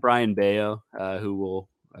extend Brian Bayo, who we'll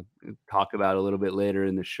talk about a little bit later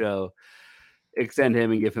in the show. Extend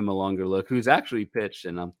him and give him a longer look, who's actually pitched,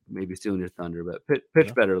 and I'm maybe stealing your thunder, but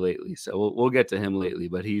pitched better lately. So we'll get to him lately,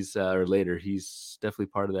 but he's definitely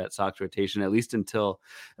part of that Sox rotation, at least until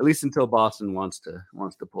Boston wants to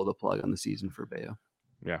pull the plug on the season for Bayo.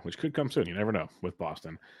 Yeah, which could come soon. You never know with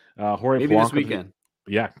Boston. Jorge maybe Polanco, this weekend.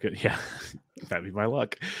 Yeah, good. Yeah, that'd be my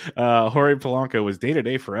luck. Jorge Polanco was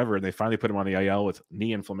day-to-day forever, and they finally put him on the IL with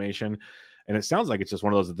knee inflammation. And it sounds like it's just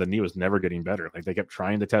one of those that the knee was never getting better. Like they kept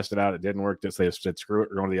trying to test it out. It didn't work. They said, screw it,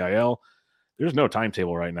 we're going to the IL. There's no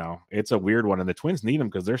timetable right now. It's a weird one. And the Twins need him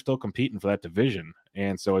because they're still competing for that division.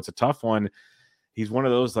 And so it's a tough one. He's one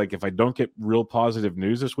of those, like, if I don't get real positive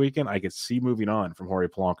news this weekend, I could see moving on from Jorge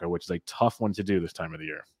Polanco, which is a tough one to do this time of the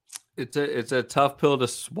year. It's a tough pill to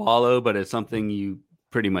swallow, but it's something you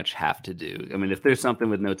pretty much have to do. I mean, if there's something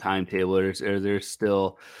with no timetable or there's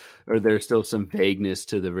still some vagueness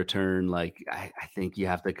to the return, like I think you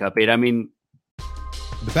have to cut bait. I mean,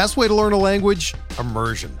 the best way to learn a language,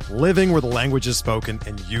 immersion, living where the language is spoken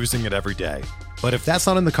and using it every day. But if that's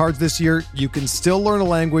not in the cards this year, you can still learn a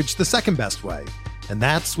language the second best way, and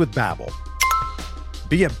that's with Babbel.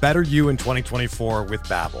 Be a better you in 2024 with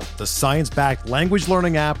Babbel, the science-backed language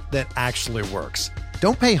learning app that actually works.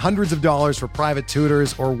 Don't pay hundreds of dollars for private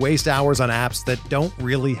tutors or waste hours on apps that don't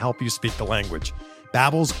really help you speak the language.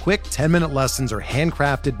 Babbel's quick 10-minute lessons are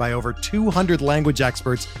handcrafted by over 200 language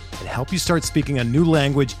experts and help you start speaking a new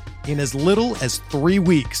language in as little as 3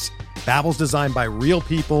 weeks. Babbel's designed by real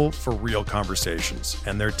people for real conversations,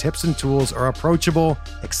 and their tips and tools are approachable,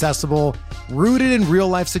 accessible, rooted in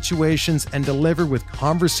real-life situations, and delivered with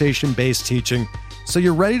conversation-based teaching, so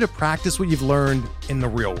you're ready to practice what you've learned in the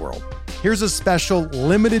real world. Here's a special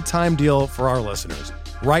limited-time deal for our listeners.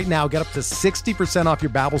 Right now, get up to 60% off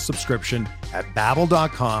your Babbel subscription at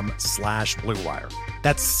babbel.com/Blue Wire.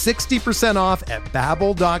 That's 60% off at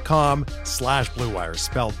babbel.com/Blue Wire,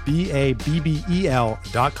 spelled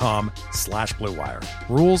BABBEL.com/Blue Wire.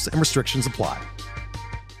 Rules and restrictions apply.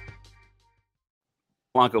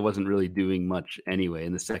 Polanco wasn't really doing much anyway.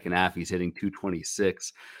 In the second half, he's hitting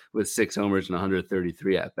 226 with 6 homers and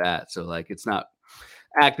 133 at bat. So like, it's not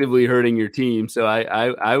actively hurting your team. So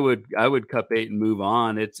I would cut bait and move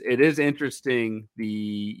on. It is interesting.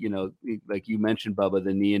 Like you mentioned, Bubba,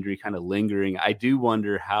 the knee injury kind of lingering. I do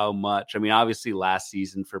wonder how much. I mean, obviously last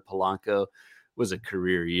season for Polanco was a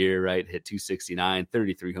career year, right? Hit 269,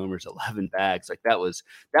 33 homers, 11 bags. Like that was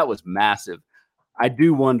massive. I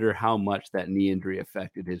do wonder how much that knee injury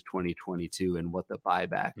affected his 2022 and what the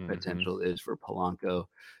buyback potential is for Polanco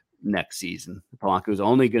next season. Polanco is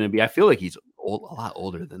only going to be, I feel like he's a lot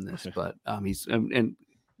older than this, but he's, and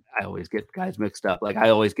I always get guys mixed up. Like I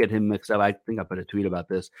always get him mixed up. I think I put a tweet about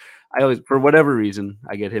this. I always, for whatever reason,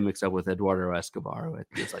 I get him mixed up with Eduardo Escobar. I think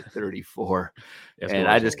it's like 34. And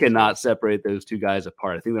I just cannot separate those two guys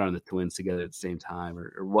apart. I think they're on the Twins together at the same time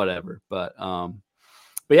or whatever. But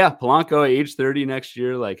yeah, Polanco, age 30 next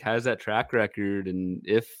year, like has that track record. And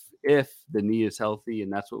if the knee is healthy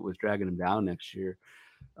and that's what was dragging him down next year,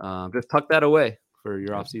 just tuck that away for your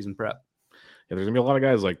offseason prep. Yeah, there's gonna be a lot of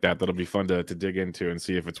guys like that that'll be fun to dig into and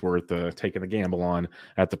see if it's worth taking the gamble on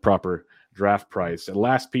at the proper draft price. And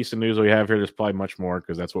last piece of news we have here, there's probably much more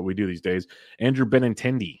because that's what we do these days. Andrew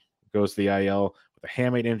Benintendi goes to the IL with a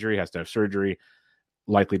hamate injury, has to have surgery,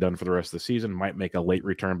 likely done for the rest of the season. Might make a late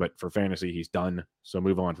return, but for fantasy, he's done. So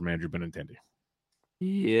move on from Andrew Benintendi.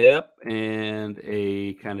 Yep, and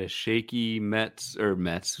a kind of shaky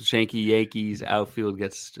shaky Yankees outfield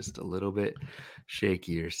gets just a little bit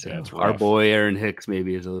shakier. So our boy Aaron Hicks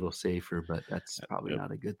maybe is a little safer, but that's probably not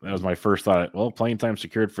a good thing. That was my first thought. Well, playing time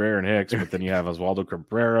secured for Aaron Hicks, but then you have Oswaldo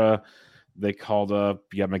Cabrera. They called up.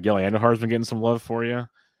 You got Miguel Andujar's been getting some love for you.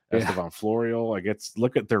 Estevan Florial. Like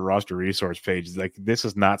look at their roster resource page. Like this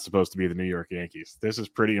is not supposed to be the New York Yankees. This is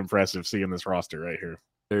pretty impressive seeing this roster right here.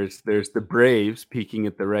 There's the Braves peaking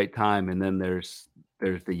at the right time, and then there's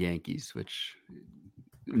the Yankees, which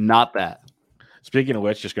not that. Speaking of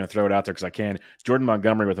which, just going to throw it out there because I can. Jordan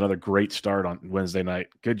Montgomery with another great start on Wednesday night.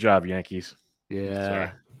 Good job, Yankees.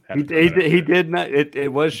 Yeah. He did not.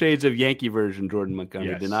 It was shades of Yankee version. Jordan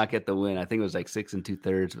Montgomery did not get the win. I think it was like 6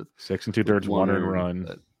 2/3 with 6 2/3 one earned run.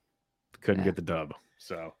 But couldn't get the dub.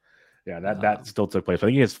 So yeah, that still took place. I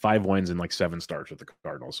think he has 5 wins and like 7 starts with the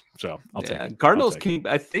Cardinals. So I'll take it. Cardinals came.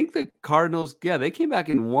 I think the Cardinals. Yeah, they came back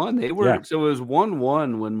and won. They were so it was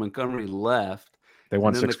 1-1 when Montgomery left. They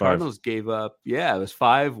won 6-5. The Cardinals gave up. Yeah, it was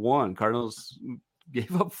 5-1. Cardinals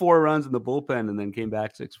gave up 4 runs in the bullpen and then came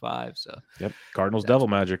back 6-5. So yep, Cardinals devil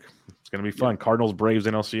magic. It's going to be fun. Cardinals Braves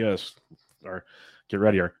NLCS. Or get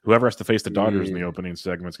ready. Or whoever has to face the Dodgers in the opening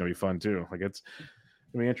segment is going to be fun too. Like it's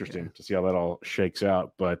going to be interesting to see how that all shakes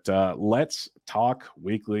out. But let's talk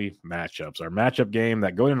weekly matchups. Our matchup game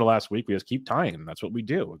that going into last week, we just keep tying. That's what we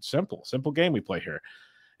do. It's simple game we play here.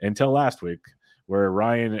 Until last week, where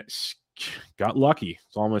Ryan got lucky.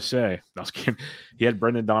 That's all I'm going to say. I was kidding. He had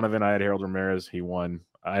Brendan Donovan. I had Harold Ramirez. He won.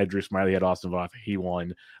 I had Drew Smyly. He had Austin Voth. He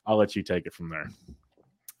won. I'll let you take it from there.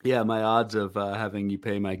 Yeah, my odds of having you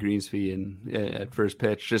pay my greens fee at first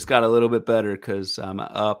pitch just got a little bit better because I'm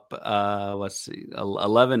up,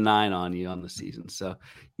 11-9 on you on the season. So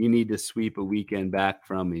you need to sweep a weekend back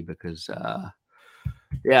from me because,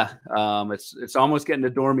 it's almost getting to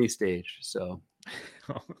dormy stage. So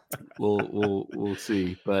we'll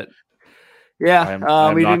see. But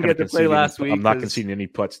yeah, we didn't get to play last week. I'm not conceding any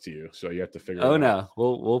putts to you, so you have to figure it out. Oh, no.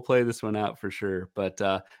 We'll play this one out for sure. But,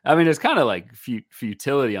 it's kind of like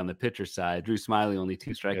futility on the pitcher side. Drew Smyly, only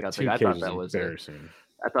 2 strikeouts. I thought that was embarrassing.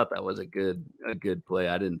 I thought that was a good play.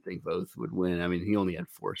 I didn't think both would win. I mean, he only had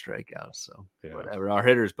 4 strikeouts, so whatever. Our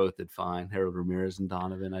hitters both did fine. Harold Ramirez and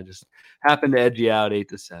Donovan. I just happened to edge you out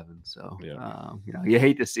 8-7. So, you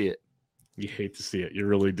hate to see it. You hate to see it. You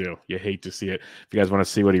really do. You hate to see it. If you guys want to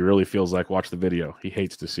see what he really feels like, watch the video. He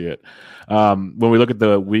hates to see it. When we look at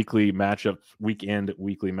the weekend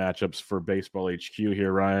weekly matchups for Baseball HQ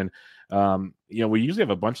here, Ryan, we usually have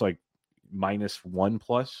a bunch like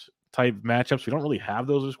 -1+ type matchups. We don't really have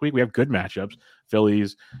those this week. We have good matchups.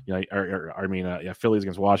 Phillies, Phillies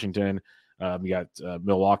against Washington. We got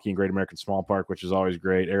Milwaukee and Great American Small Park, which is always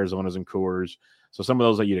great. Arizona's and Coors. So some of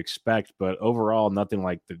those that you'd expect, but overall, nothing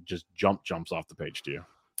like that just jumps off the page to you.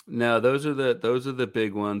 No, those are the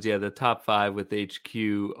big ones. Yeah, the top 5 with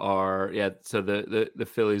HQ are So the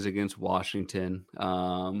Phillies against Washington.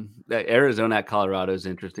 Arizona at Colorado is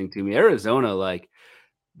interesting to me. Arizona, like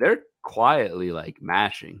they're quietly like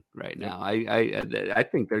mashing right now. I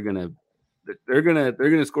think they're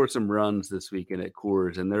gonna score some runs this weekend at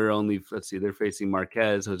Coors, and they're facing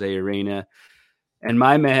Marquez, Jose Urena, and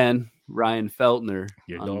my man Ryan Feltner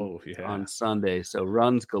on Sunday. So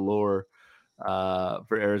runs galore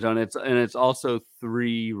for Arizona. It's also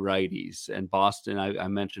 3 righties, and Boston. I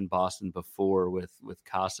mentioned Boston before with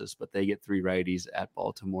Casas, but they get 3 righties at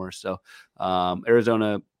Baltimore. So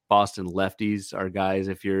Arizona, Boston lefties are guys.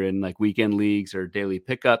 If you're in like weekend leagues or daily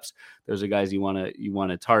pickups, those are guys you want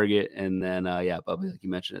to target. And then Bubby, like you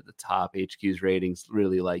mentioned at the top, HQ's ratings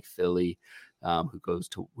really like Philly.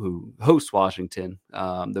 Who hosts Washington,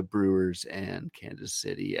 the Brewers, and Kansas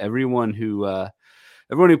City. Everyone who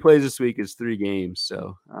plays this week is 3 games,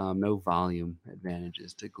 so no volume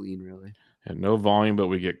advantages to glean really. And no volume, but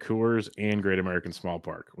we get Coors and Great American Small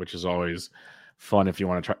Park, which is always fun if you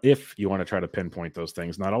want to try to pinpoint those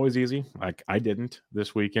things. Not always easy. Like I didn't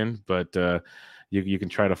this weekend, but you can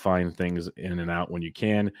try to find things in and out when you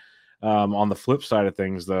can. On the flip side of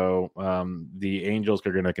things, though, the Angels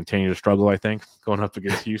are going to continue to struggle, I think, going up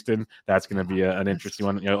against Houston. That's going to be an interesting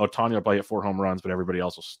one. Ohtani will probably hit 4 home runs, but everybody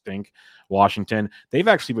else will stink. Washington, they've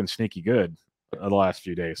actually been sneaky good the last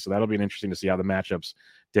few days, so that'll be interesting to see how the matchups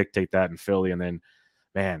dictate that in Philly. And then,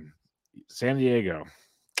 man, San Diego,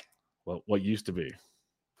 well, what used to be.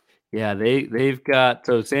 Yeah, they've got,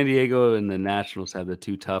 so San Diego and the Nationals have the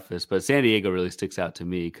 2 toughest, but San Diego really sticks out to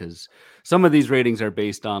me because some of these ratings are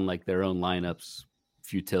based on like their own lineups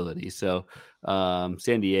futility. So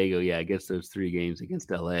San Diego, gets those 3 games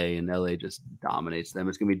against LA, and LA just dominates them.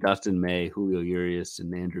 It's gonna be Dustin May, Julio Urias,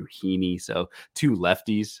 and Andrew Heaney. So 2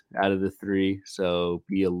 lefties out of the 3. So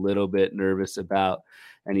be a little bit nervous about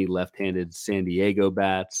any left-handed San Diego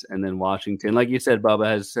bats. And then Washington, like you said, Bubba,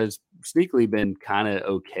 has sneakily been kind of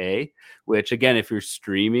okay, which again, if you're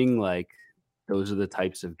streaming, like those are the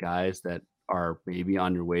types of guys that are maybe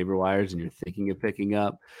on your waiver wires and you're thinking of picking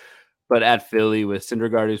up. But at Philly with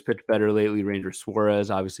Syndergaard, who's pitched better lately, Ranger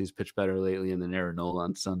Suarez obviously has pitched better lately, and then Aaron Nola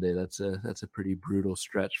on Sunday. That's a pretty brutal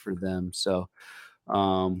stretch for them. So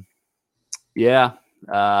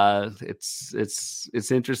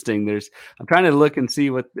it's interesting. I'm trying to look and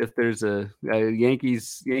see if there's a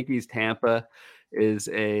Yankees Tampa is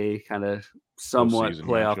a kind of somewhat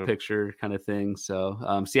playoff matchup picture kind of thing.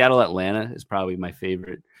 So Seattle Atlanta is probably my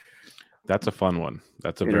favorite. That's a fun one.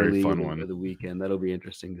 That's a very fun one for the weekend. That'll be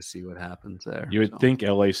interesting to see what happens there. You would think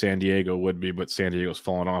LA San Diego would be, but San Diego's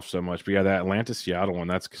fallen off so much. But yeah, that Atlanta Seattle one,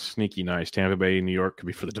 that's sneaky nice. Tampa Bay New York could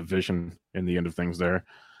be for the division in the end of things there.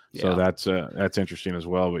 So that's interesting as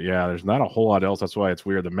well. But yeah, there's not a whole lot else. That's why it's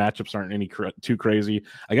weird. The matchups aren't any too crazy.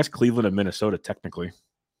 I guess Cleveland and Minnesota technically,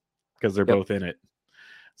 because they're both in it.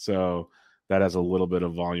 So that has a little bit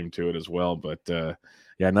of volume to it as well. But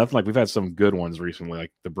nothing like we've had some good ones recently,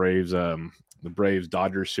 like the Braves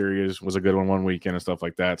Dodgers series was a good one weekend and stuff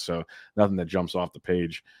like that. So nothing that jumps off the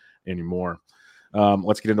page anymore.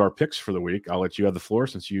 Let's get into our picks for the week. I'll let you have the floor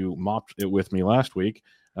since you mopped it with me last week.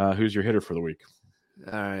 Who's your hitter for the week?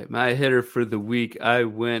 All right, my hitter for the week, I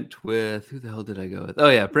went with, who the hell did I go with? Oh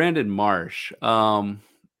yeah, Brandon Marsh.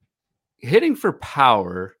 Hitting for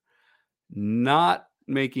power, not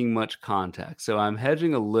making much contact. So I'm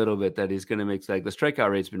hedging a little bit that he's going to make, like the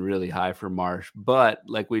strikeout rate's been really high for Marsh, but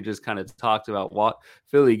like we just kind of talked about, what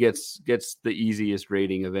Philly gets the easiest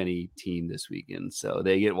rating of any team this weekend. So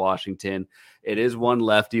they get Washington. It is one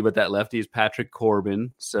lefty, but that lefty is Patrick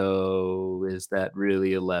Corbin. So is that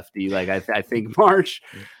really a lefty? Like I think Marsh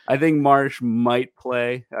might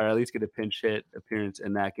play, or at least get a pinch hit appearance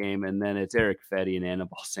in that game. And then it's Eric Fetty and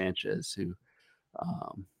Anibal Sanchez who,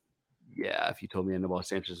 if you told me Anibal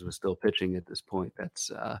Sanchez was still pitching at this point,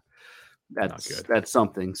 that's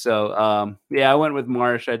something. So I went with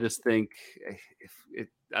Marsh. I just think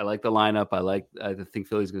I like the lineup. I think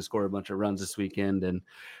Philly's going to score a bunch of runs this weekend and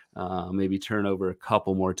maybe turn over a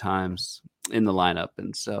couple more times in the lineup.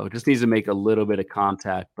 And so just needs to make a little bit of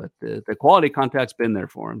contact, but the quality contact's been there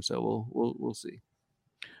for him. So we'll see.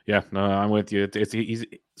 Yeah, no, I'm with you. He's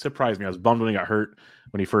surprised me. I was bummed when he got hurt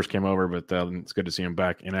when he first came over, but it's good to see him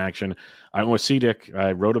back in action. I'm with C-Dick.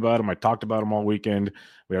 I wrote about him. I talked about him all weekend.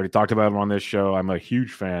 We already talked about him on this show. I'm a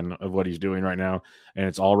huge fan of what he's doing right now, and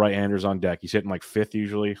it's all right-handers on deck. He's hitting like 5th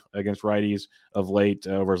usually against righties of late.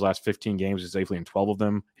 Over his last 15 games, he's safely in 12 of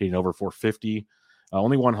them, hitting over 450.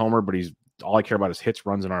 Only 1 homer, but all I care about is hits,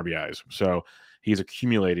 runs, and RBIs. So he's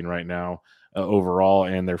accumulating right now overall,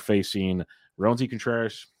 and they're facing Roansy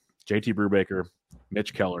Contreras, JT Brubaker,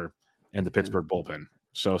 Mitch Keller, and the Pittsburgh bullpen.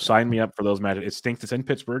 So sign me up for those matches. It stinks it's in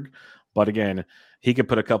Pittsburgh, but again, he could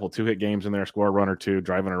put a couple 2-hit games in there, score a run or two,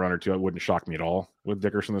 drive in a run or two. It wouldn't shock me at all with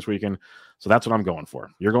Dickerson this weekend. So that's what I'm going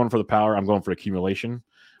for. You're going for the power. I'm going for accumulation.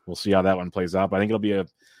 We'll see how that one plays out. But I think it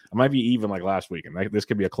might be even like last weekend. This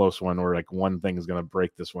could be a close one where like one thing is going to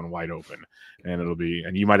break this one wide open,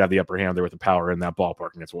 and you might have the upper hand there with the power in that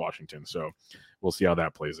ballpark against Washington. So we'll see how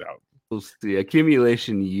that plays out. The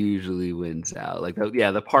accumulation usually wins out. Like,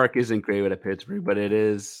 the park isn't great with Pittsburgh, but it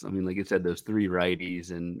is. I mean, like you said, those 3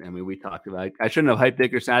 righties, and I mean, we talked about. I shouldn't have hyped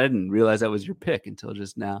Dickerson. I didn't realize that was your pick until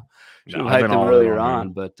just now. Should have hyped him earlier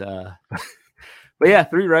on, but 3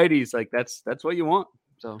 righties, like that's what you want.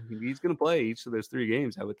 So he's going to play each of those 3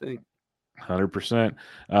 games, I would think.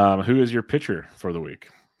 100%. Who is your pitcher for the week?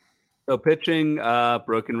 So pitching,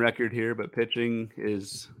 broken record here, but pitching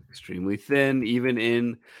is extremely thin, even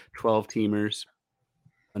in 12-teamers.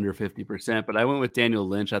 under 50%, but I went with Daniel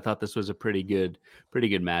Lynch. I thought this was a pretty good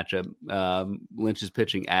matchup. Lynch is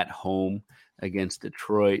pitching at home against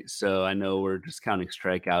Detroit, so I know we're just counting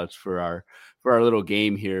strikeouts for our little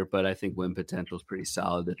game here, but I think win potential is pretty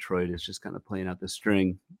solid. Detroit is just kind of playing out the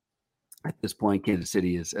string at this point. Kansas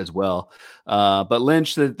City is as well. But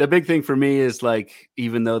Lynch, the big thing for me is, like,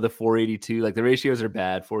 even though the 482, like the ratios are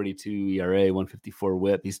bad, 4.82 ERA, 154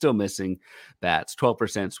 whip, he's still missing bats,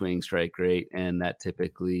 12% swing strike rate. And that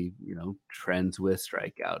typically, trends with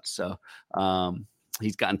strikeouts. So,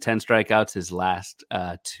 he's gotten 10 strikeouts his last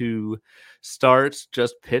 2 starts,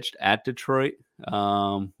 just pitched at Detroit,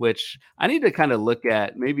 which I need to kind of look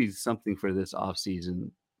at, maybe something for this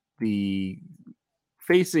offseason.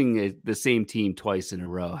 Facing the same team twice in a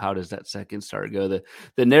row, how does that second start go?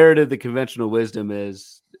 The narrative, the conventional wisdom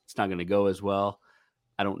is it's not going to go as well.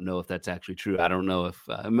 I don't know if that's actually true. I don't know if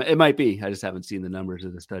it might be. I just haven't seen the numbers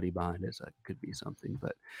of the study behind it, so it could be something.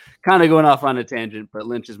 But kind of going off on a tangent, but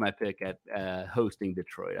Lynch is my pick at hosting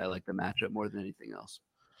Detroit. I like the matchup more than anything else.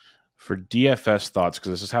 For DFS thoughts,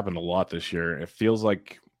 because this has happened a lot this year, it feels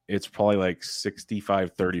like it's probably like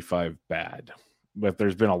 65-35 bad. But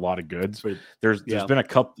there's been a lot of goods. There's been a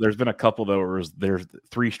couple though where there's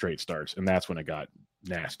 3 straight starts, and that's when it got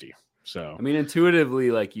nasty. So I mean,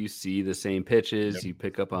 intuitively, like, you see the same pitches, you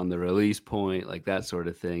pick up on the release point, like that sort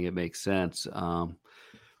of thing. It makes sense.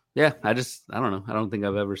 Yeah, I don't know. I don't think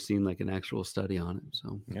I've ever seen like an actual study on it.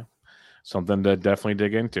 So yeah, something to definitely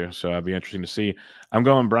dig into. So it'd be interesting to see. I'm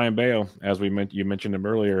going Brayan Bello, as you mentioned him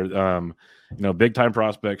earlier. Big time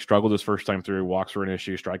prospect, struggled his first time through. Walks were an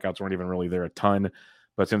issue. Strikeouts weren't even really there a ton.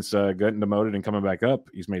 But since getting demoted and coming back up,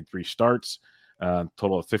 he's made 3 starts,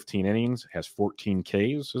 total of 15 innings, has 14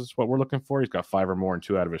 Ks is what we're looking for. He's got 5 or more in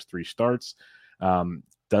 2 out of his 3 starts.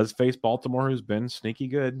 Does face Baltimore, who's been sneaky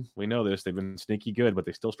good. We know this. They've been sneaky good, but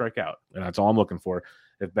they still strike out. And that's all I'm looking for.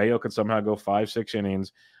 If Bello could somehow go 5-6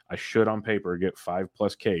 innings, I should on paper get 5+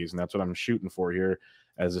 Ks. And that's what I'm shooting for here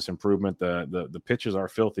as this improvement. The pitches are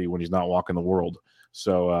filthy when he's not walking the world.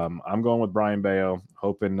 So I'm going with Brayan Bello,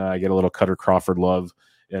 hoping get a little Cutter Crawford love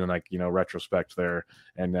in retrospect there,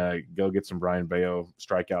 and go get some Brayan Bello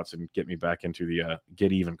strikeouts and get me back into the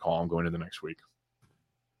get even column going into the next week.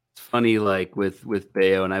 It's funny, like with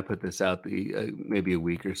Bello, and I put this out maybe a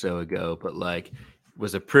week or so ago, but like,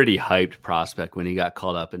 was a pretty hyped prospect when he got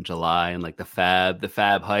called up in July, and like the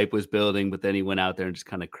fab hype was building, but then he went out there and just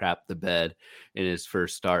kind of crapped the bed in his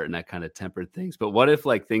first start, and that kind of tempered things. But what if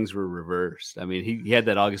like things were reversed? I mean, he had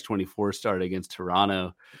that August 24 start against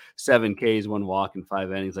Toronto, 7 Ks, 1 walk, and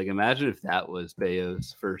 5 innings. Like, imagine if that was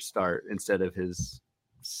Bello's first start instead of his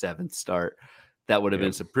 7th start. That would have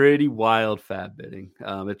been some pretty wild fab bidding.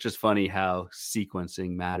 It's just funny how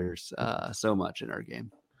sequencing matters so much in our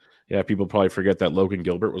game. Yeah, people probably forget that Logan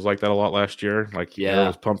Gilbert was like that a lot last year. Like, I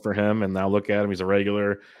was pumped for him, and now look at him. He's a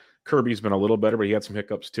regular. Kirby's been a little better, but he had some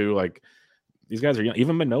hiccups too. Like, these guys are young.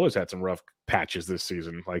 Even Manoah's had some rough patches this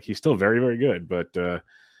season. Like, he's still very, very good. But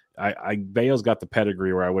Bello's got the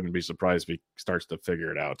pedigree where I wouldn't be surprised if he starts to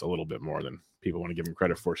figure it out a little bit more than people want to give him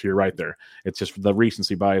credit for. So you're right there. It's just the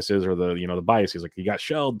recency biases or the biases. Like, he got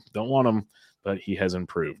shelled, don't want him, but he has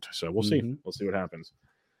improved. So we'll see. We'll see what happens.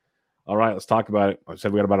 All right, let's talk about it. I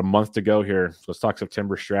said we got about a month to go here. So let's talk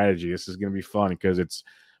September strategy. This is going to be fun because it's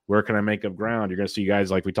where can I make up ground? You're going to see guys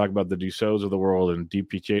like we talk about the Dussaults of the world and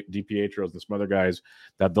DiPietros and some other guys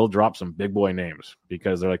that they'll drop some big boy names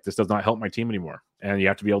because they're like, this does not help my team anymore. And you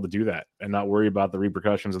have to be able to do that and not worry about the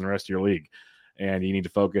repercussions in the rest of your league. And you need to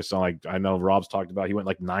focus on, like, I know Rob's talked about, he went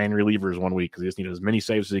like 9 relievers one week because he just needed as many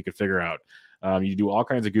saves as he could figure out. You do all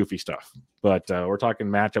kinds of goofy stuff, but we're talking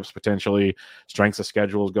matchups potentially, strengths of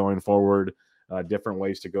schedules going forward, different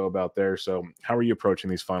ways to go about there. So how are you approaching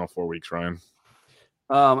these final 4 weeks, Ryan?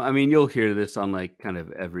 I mean, you'll hear this on like kind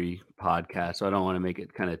of every podcast, so I don't want to make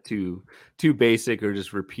it kind of too basic or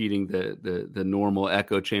just repeating the normal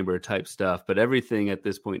echo chamber type stuff. But everything at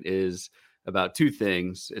this point is about 2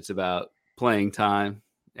 things. It's about playing time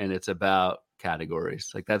and it's about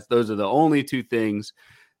categories. Like, those are the only 2 things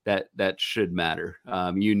that should matter.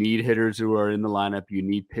 You need hitters who are in the lineup. You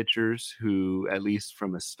need pitchers who, at least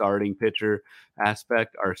from a starting pitcher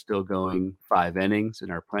aspect, are still going 5 innings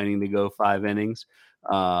and are planning to go 5 innings.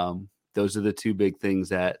 Those are the 2 big things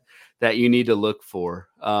that you need to look for.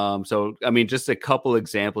 So, I mean, just a couple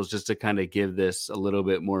examples just to kind of give this a little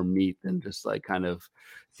bit more meat than just like kind of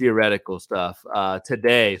theoretical stuff.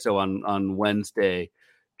 Today, so on Wednesday,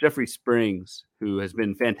 Jeffrey Springs, who has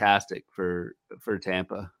been fantastic for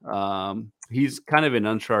Tampa. He's kind of in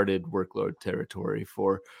uncharted workload territory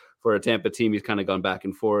for a Tampa team. He's kind of gone back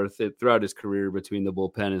and forth throughout his career between the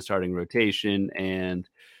bullpen and starting rotation. And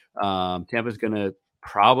Tampa's going to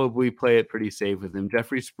probably play it pretty safe with him.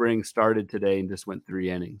 Jeffrey Springs started today and just went 3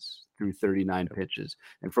 innings through 39 pitches.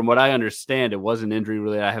 And from what I understand, it wasn't injury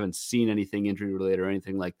related. I haven't seen anything injury related or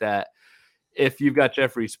anything like that. If you've got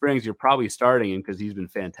Jeffrey Springs, you're probably starting him because he's been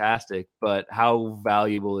fantastic. But how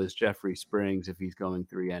valuable is Jeffrey Springs if he's going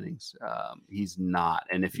 3 innings? He's not.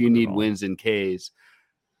 And if you need wins and Ks,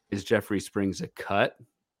 is Jeffrey Springs a cut?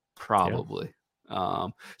 Probably. Yeah.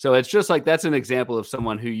 So it's just like, that's an example of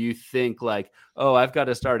someone who you think like, oh, I've got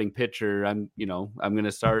a starting pitcher. I'm going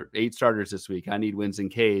to start 8 starters this week. I need wins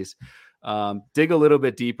and Ks. Dig a little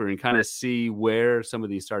bit deeper and kind of see where some of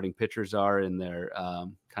these starting pitchers are in their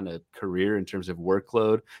kind of career in terms of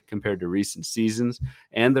workload compared to recent seasons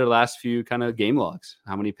and their last few kind of game logs.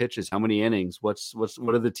 How many pitches, how many innings, what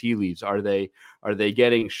are the tea leaves? Are they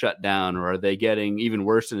getting shut down, or are they getting even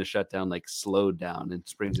worse than a shutdown, like slowed down in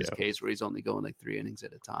Springs' case where he's only going like 3 innings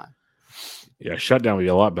at a time? Yeah, shutdown would be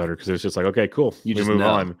a lot better because it's just like, okay, cool, you just move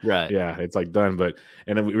on, right? Yeah, it's like done. But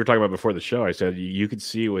and then we were talking about before the show, I said you could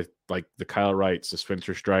see with like the Kyle Wrights, the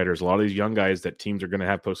Spencer Striders, a lot of these young guys that teams are going to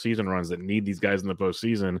have postseason runs that need these guys in the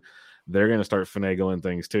postseason. They're going to start finagling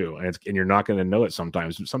things too, and you're not going to know it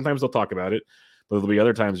sometimes. Sometimes they'll talk about it, but there'll be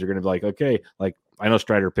other times you're going to be like, okay, like I know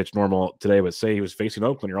Strider pitched normal today, but say he was facing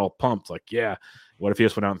Oakland, you're all pumped, like, yeah. What if he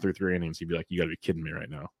just went out and threw 3 innings? He'd be like, you got to be kidding me right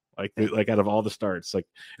now. Like out of all the starts, like,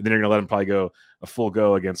 and then you're gonna let him probably go a full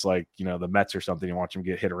go against like, the Mets or something and watch him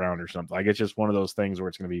get hit around or something. Like, it's just one of those things where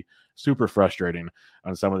it's going to be super frustrating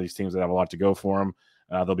on some of these teams that have a lot to go for them.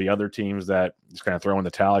 There'll be other teams that just kind of throw in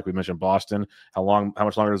the towel, like we mentioned Boston. How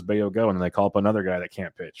much longer does Bayo go? And then they call up another guy that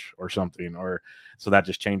can't pitch or something, or so that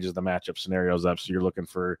just changes the matchup scenarios up. So you're looking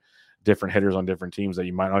for different hitters on different teams that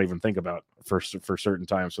you might not even think about for certain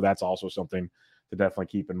times. So that's also something to definitely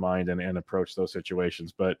keep in mind and approach those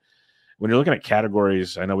situations. But when you're looking at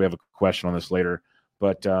categories, I know we have a question on this later,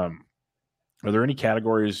 but are there any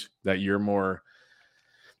categories that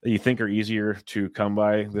you think are easier to come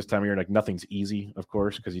by this time of year? Like, nothing's easy, of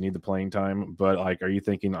course, because you need the playing time, but like, are you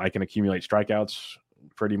thinking I can accumulate strikeouts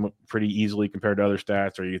pretty easily compared to other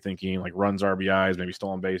stats? Or are you thinking like runs, RBIs, maybe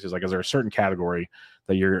stolen bases? Like, is there a certain category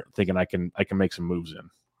that you're thinking I can make some moves in?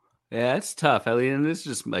 Yeah, it's tough, Elliot, and this is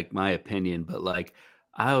just like my opinion, but like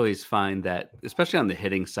I always find that, especially on the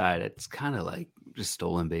hitting side, it's kind of like just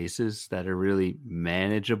stolen bases that are really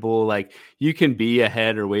manageable. Like, you can be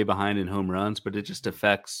ahead or way behind in home runs, but it just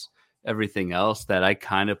affects everything else that I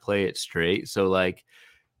kind of play it straight. So like,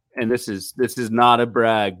 and this is not a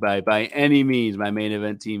brag by any means. My main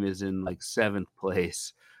event team is in like 7th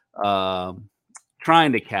place,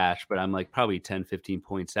 trying to cash, but I'm like probably 10, 15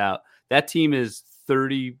 points out. That team is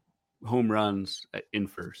 30 home runs in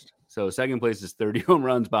first. So 2nd place is 30 home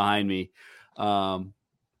runs behind me.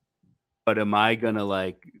 But am I going to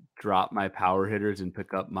like drop my power hitters and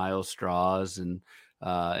pick up Miles Straws and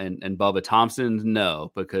Bubba Thompson?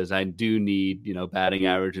 No, because I do need, batting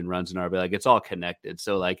average and runs and RBI. Like, it's all connected.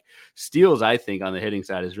 So like steals, I think on the hitting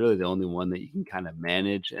side is really the only one that you can kind of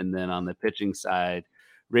manage. And then on the pitching side,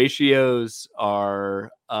 ratios are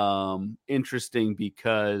interesting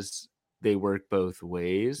because they work both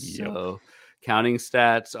ways. Yep. So counting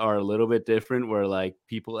stats are a little bit different, where like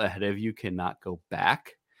people ahead of you cannot go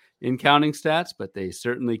back in counting stats, but they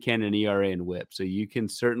certainly can in ERA and WHIP. So you can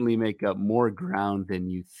certainly make up more ground than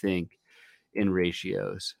you think in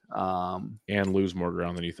ratios. And lose more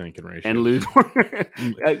ground than you think in ratios. And lose more.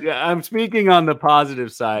 I'm speaking on the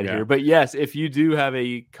positive side here. But yes, if you do have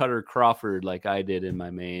a Cutter Crawford like I did in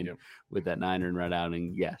my main with that 9-run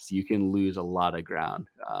outing, yes, you can lose a lot of ground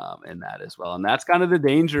in that as well. And that's kind of the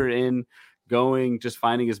danger in just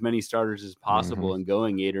finding as many starters as possible and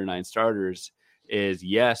going 8 or 9 starters is,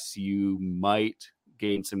 yes, you might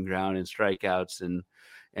gain some ground in strikeouts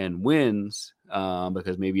and wins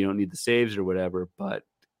because maybe you don't need the saves or whatever, but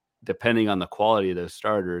depending on the quality of those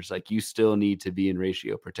starters, like, you still need to be in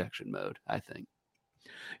ratio protection mode, I think.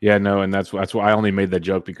 Yeah, no, and that's why I only made that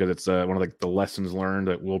joke, because it's one of like the lessons learned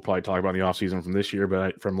that we'll probably talk about in the offseason from this year,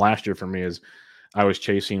 but from last year for me is I was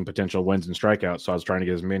chasing potential wins and strikeouts, so I was trying to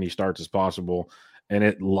get as many starts as possible, and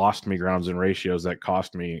it lost me grounds and ratios that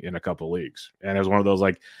cost me in a couple leagues. And it was one of those,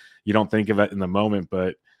 like, you don't think of it in the moment,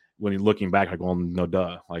 but when you're looking back, like, well, no,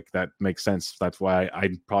 duh, like, that makes sense. That's why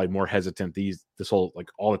I'm probably more hesitant this whole, like,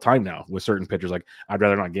 all the time now with certain pitchers. Like, I'd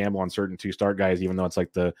rather not gamble on certain 2-start guys, even though it's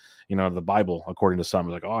like the Bible, according to some.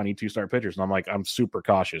 Like, oh, I need 2-start pitchers. And I'm like, I'm super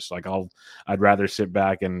cautious. Like, I'd rather sit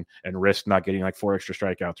back and risk not getting like 4 extra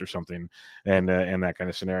strikeouts or something and that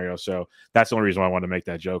kind of scenario. So that's the only reason why I wanted to make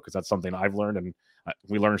that joke, because that's something I've learned, and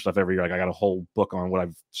we learn stuff every year. Like, I got a whole book on what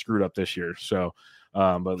I've screwed up this year. So,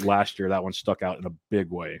 but last year that one stuck out in a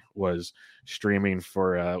big way, was streaming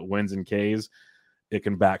for wins and Ks. it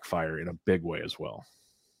can backfire in a big way as well.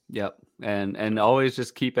 Yep. And always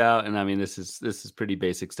just keep out. And I mean, this is pretty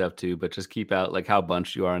basic stuff too, but just keep out like how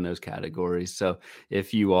bunched you are in those categories. So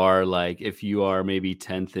if you are maybe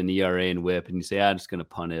 10th in ERA and WHIP and you say, I'm just going to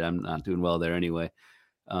punt it, I'm not doing well there anyway.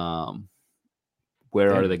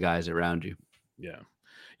 Where are the guys around you?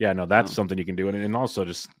 Yeah, no, that's something you can do. And also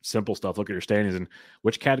just simple stuff. Look at your standings and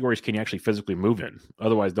which categories can you actually physically move in?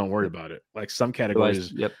 Otherwise, don't worry about it. Like some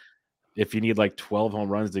categories, if you need like 12 home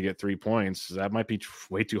runs to get 3 points, that might be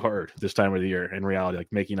way too hard this time of the year in reality, like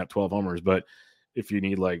making up 12 homers. But if you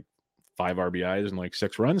need like 5 RBIs and like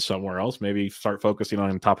 6 runs somewhere else, maybe start focusing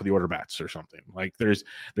on top of the order bats or something. Like there's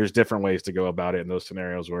different ways to go about it in those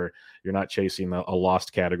scenarios where you're not chasing a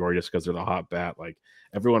lost category just because they're the hot bat. Like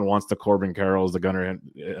everyone wants the Corbin Carrolls, the Gunnar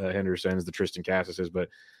Hendersons, the Tristan Cassises, but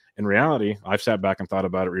in reality, I've sat back and thought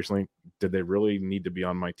about it recently. Did they really need to be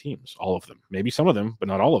on my teams? All of them. Maybe some of them, but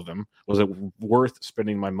not all of them. Was it worth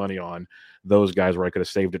spending my money on those guys where I could have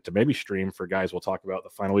saved it to maybe stream for guys we'll talk about the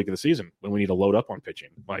final week of the season when we need to load up on pitching?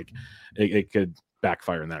 Like it could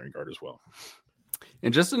backfire in that regard as well.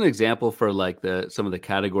 And just an example for like some of the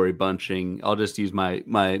category bunching, I'll just use my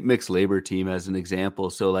mixed labor team as an example.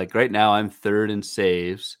 So like right now I'm 3rd in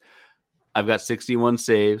saves. I've got 61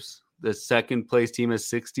 saves. The second place team has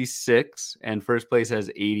 66 and first place has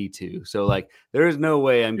 82. So like there is no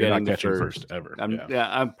way I'm getting the first ever.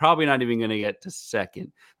 I'm probably not even going to get to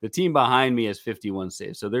second. The team behind me has 51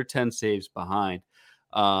 saves. So they're 10 saves behind.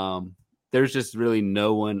 There's just really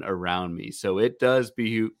no one around me. So it does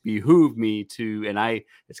behoove me to, and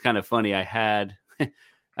it's kind of funny. I had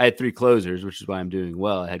 3 closers, which is why I'm doing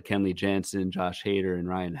well. I had Kenley Jansen, Josh Hader, and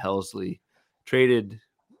Ryan Helsley. Traded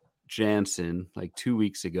Jansen like 2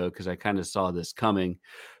 weeks ago because I kind of saw this coming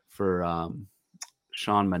for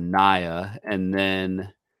Sean Manaea, and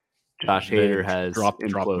then Josh Hader has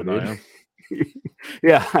imploded.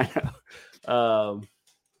 Yeah, I know.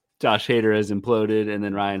 Josh Hader has imploded, and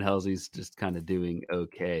then Ryan Helsley's just kind of doing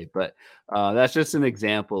okay. But that's just an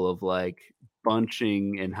example of like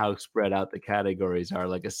bunching and how spread out the categories are.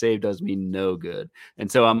 Like a save does me no good. And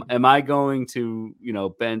so am I going to,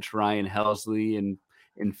 bench Ryan Helsley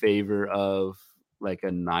in favor of like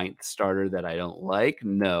a 9th starter that I don't like?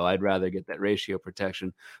 No, I'd rather get that ratio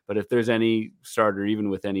protection. But if there's any starter,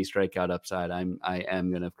 even with any strikeout upside, I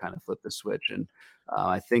am going to kind of flip the switch. And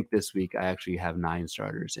I think this week I actually have 9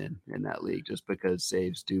 starters in that league just because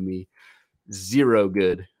saves do me zero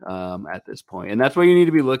good at this point. And that's what you need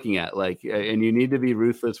to be looking at. Like, and you need to be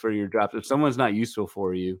ruthless for your drops. If someone's not useful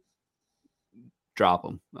for you, drop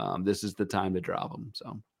them. This is the time to drop them.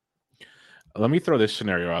 So. Let me throw this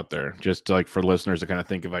scenario out there just like for listeners to kind of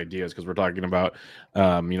think of ideas, because we're talking about,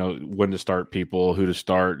 when to start people, who to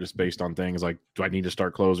start, just based on things like, do I need to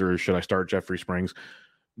start closers? Should I start Jeffrey Springs?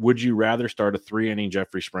 Would you rather start a 3-inning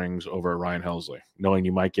Jeffrey Springs over Ryan Helsley, knowing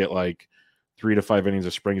you might get like 3 to 5 innings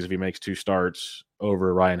of Springs if he makes 2 starts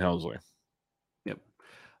over Ryan Helsley? Yep.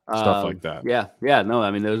 Stuff like that. Yeah. No,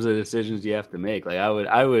 I mean, those are the decisions you have to make. Like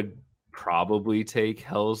I would probably take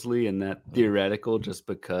Helsley in that theoretical just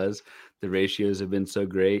because the ratios have been so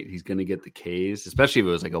great. He's going to get the Ks, especially if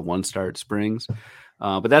it was like a 1-start Springs.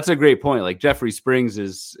 But that's a great point. Like Jeffrey Springs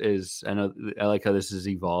is I know I like how this has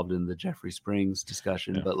evolved in the Jeffrey Springs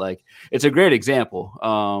discussion, but like it's a great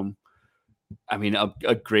example. I mean,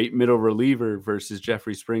 a great middle reliever versus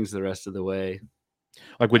Jeffrey Springs the rest of the way.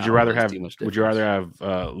 Like, would you rather have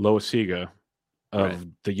Loaizaga of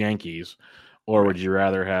the Yankees, or would you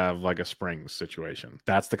rather have like a Springs situation?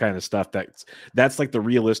 That's the kind of stuff that's like the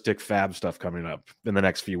realistic fab stuff coming up in the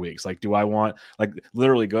next few weeks. Like, do I want, like,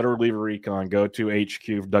 literally go to Reliever Recon, go to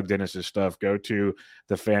HQ, Doug Dennis's stuff, go to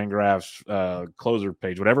the Fangraphs closer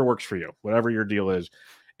page, whatever works for you, whatever your deal is,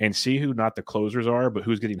 and see who not the closers are, but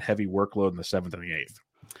who's getting heavy workload in the 7th and the 8th.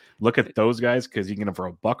 Look at those guys, because you can get them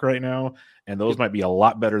for $1 right now, and those might be a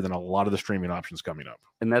lot better than a lot of the streaming options coming up.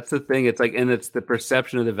 And that's the thing. It's like, and it's the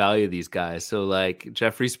perception of the value of these guys. So like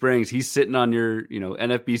Jeffrey Springs, he's sitting on your,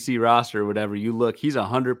 NFBC roster or whatever. You look, he's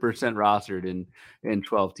 100% rostered in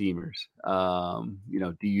 12 teamers.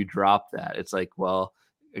 Do you drop that? It's like, well,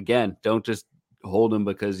 again, don't just hold him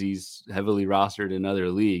because he's heavily rostered in other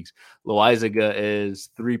leagues. Loaizaga is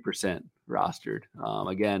 3% rostered.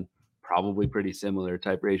 Again, probably pretty similar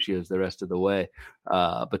type ratios the rest of the way.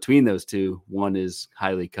 Between those two, one is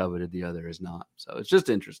highly coveted, the other is not. So it's just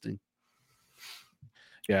interesting.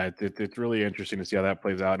 Yeah, it's really interesting to see how that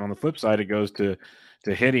plays out. And on the flip side, it goes to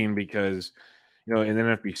hitting, because in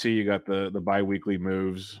NFBC you got the bi-weekly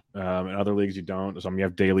moves. In other leagues you don't. You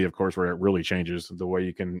have daily, of course, where it really changes the way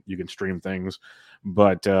you can stream things.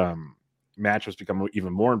 But matchups become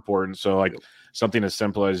even more important. So like something as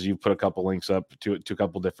simple as you put a couple links up to a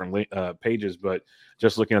couple different pages, but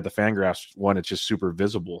just looking at the Fangraphs one, it's just super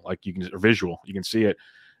visible. Like you can see it.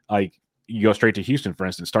 Like you go straight to Houston, for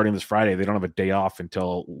instance, starting this Friday, they don't have a day off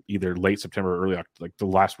until either late September or early, like the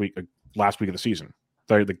last week of the season.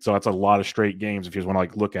 So that's a lot of straight games if you just want to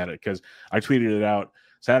like look at it. Cause I tweeted it out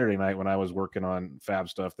Saturday night when I was working on Fab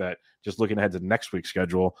stuff that just looking ahead to next week's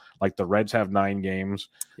schedule, like the Reds have 9 games.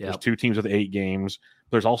 Yep. There's 2 teams with 8 games.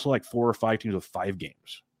 There's also like 4 or 5 teams with 5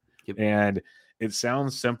 games. Yep. And it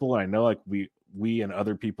sounds simple. I know like we and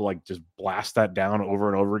other people like just blast that down over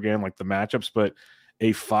and over again, like the matchups, but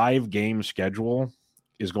a 5-game schedule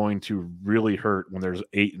is going to really hurt when there's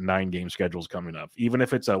 8 and 9 game schedules coming up. Even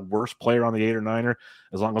if it's a worse player on the 8 or 9er,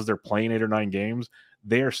 as long as they're playing 8 or 9 games,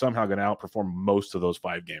 they are somehow going to outperform most of those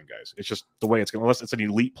 5-game guys. It's just the way it's going to, unless it's an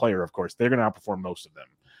elite player, of course, they're going to outperform most of them.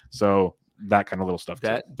 So that kind of little stuff.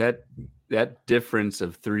 That difference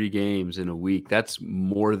of 3 games in a week, that's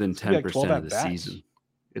more than 10% of the season.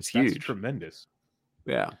 It's huge. That's tremendous.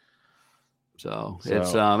 Yeah. So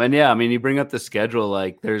it's and yeah, I mean, you bring up the schedule,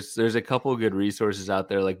 like there's a couple of good resources out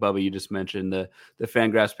there. Like Bubba, you just mentioned the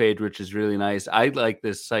Fangraphs page, which is really nice. I like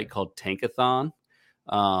this site called Tankathon.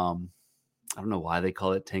 I don't know why they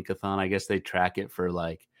call it Tankathon. I guess they track it for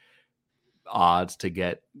like odds to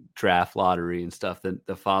get draft lottery and stuff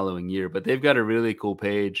the following year. But they've got a really cool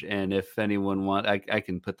page, and if anyone I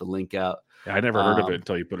can put the link out. Yeah, I never heard of it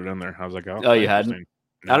until you put it in there. I was like, oh, you hadn't?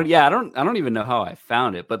 No. I don't even know how I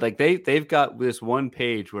found it, but like they've got this one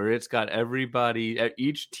page where it's got everybody at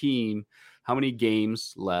each team, how many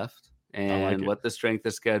games left, and what the strength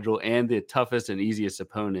of schedule and the toughest and easiest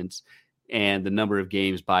opponents, and the number of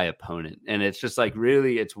games by opponent. And it's just like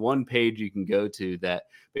really, it's one page you can go to that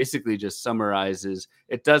basically just summarizes.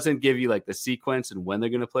 It doesn't give you like the sequence and when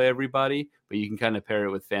they're going to play everybody, but you can kind of pair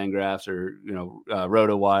it with Fangraphs or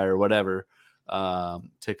RotoWire or whatever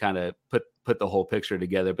to kind of put the whole picture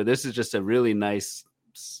together. But this is just a really nice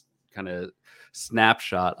kind of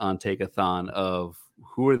snapshot on Tankathon of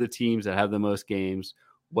who are the teams that have the most games,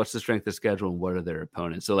 what's the strength of schedule, and what are their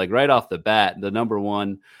opponents. So like right off the bat, the number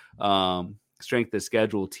one strength of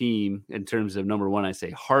schedule team in terms of number one, I say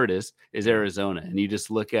hardest, is Arizona. And you just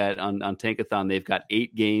look at on Tankathon, they've got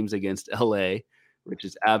 8 games against LA, which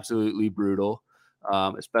is absolutely brutal,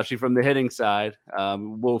 especially from the hitting side.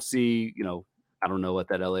 We'll see, I don't know what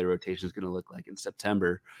that LA rotation is going to look like in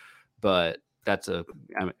September, but that's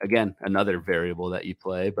again, another variable that you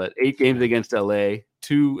play. But 8 games against LA,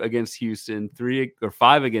 2 against Houston, 3 or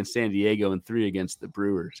 5 against San Diego, and 3 against the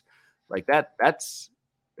Brewers. Like that's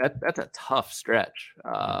a tough stretch.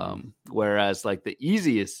 Whereas like the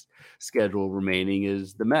easiest schedule remaining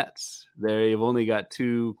is the Mets. They've only got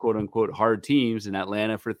 2 quote unquote hard teams in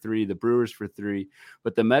Atlanta for 3, the Brewers for 3,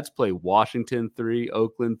 but the Mets play Washington 3,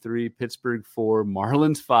 Oakland 3, Pittsburgh 4,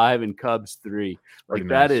 Marlins 5, and Cubs 3. Like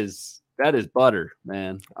that is butter,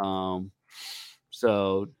 man.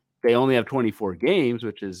 So they only have 24 games,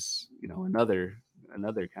 which is,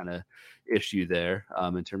 another kind of issue there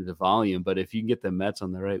in terms of volume. But if you can get the Mets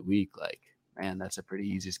on the right week, like, man, that's a pretty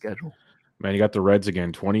easy schedule. Man, you got the Reds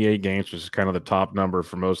again, 28 games, which is kind of the top number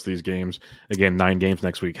for most of these games. Again, 9 games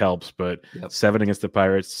next week helps, but 7 against the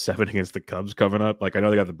Pirates, 7 against the Cubs coming up. Like, I know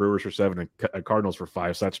they got the Brewers for 7 and Cardinals for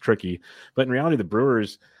 5, so that's tricky. But in reality, the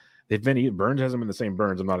Brewers, Burns hasn't been the same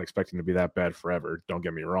Burns. I'm not expecting to be that bad forever. Don't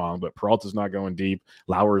get me wrong, but Peralta's not going deep.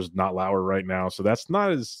 Lauer's not Lauer right now, so that's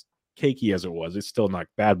not as cakey as it was. It's still not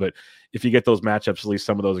bad, but if you get those matchups, at least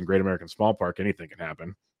some of those in Great American Small Park, anything can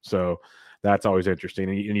happen. So that's always interesting.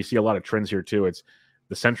 And you see a lot of trends here too. It's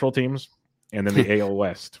the Central teams and then the AL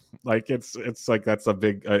West. Like it's like that's a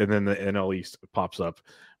big and then the NL East pops up.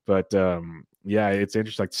 But yeah, it's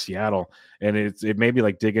interesting, like Seattle, and it made me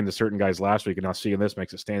like dig into certain guys last week, and now seeing this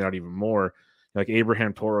makes it stand out even more. Like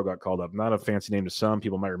Abraham Toro got called up. Not a fancy name to some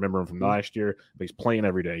people, might remember him from last year, but he's playing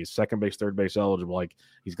every day. He's second base, third base eligible. Like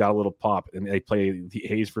he's got a little pop, and they play the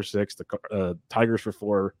A's for 6, the Tigers for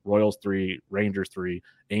 4, Royals 3, Rangers 3,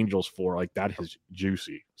 Angels 4. Like that is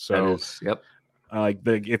juicy. So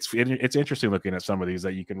it's interesting looking at some of these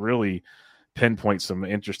that you can really pinpoint some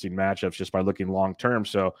interesting matchups just by looking long term.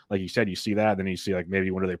 So like you said, you see that, then you see like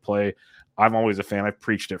maybe when do they play. I'm always a fan. I've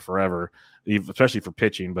preached it forever, especially for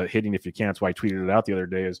pitching, but hitting if you can. That's why I tweeted it out the other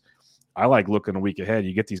day is I like looking a week ahead.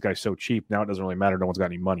 You get these guys so cheap. Now it doesn't really matter. No one's got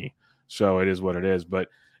any money. So it is what it is. But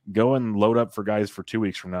go and load up for guys for 2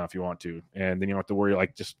 weeks from now if you want to. And then you don't have to worry.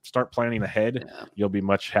 Like just start planning ahead. Yeah. You'll be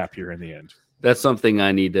much happier in the end. That's something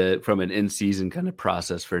I need to, from an in-season kind of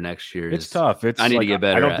process for next year. It's tough. I need to get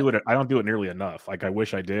better. I don't do it nearly enough. Like I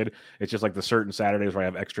wish I did. It's just like the certain Saturdays where I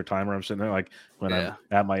have extra time where I'm sitting there, like when I'm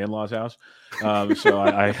at my in-laws' house. So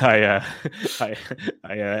I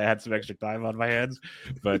had some extra time on my hands,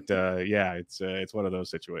 but it's one of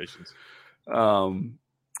those situations.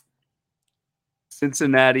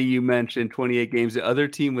 Cincinnati, you mentioned 28 games. The other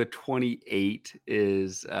team with 28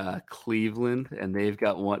 is Cleveland, and they've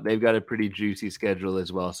got a pretty juicy schedule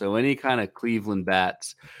as well. So any kind of Cleveland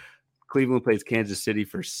bats, Cleveland plays Kansas City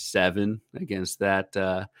for 7 against that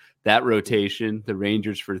rotation, the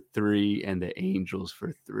Rangers for 3 and the Angels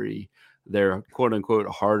for 3. Their quote unquote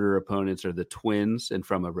harder opponents are the Twins, and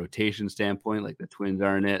from a rotation standpoint, like the Twins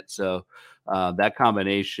aren't it. So that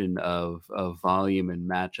combination of volume and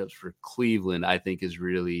matchups for Cleveland, I think, is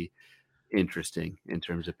really interesting in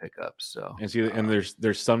terms of pickups. So and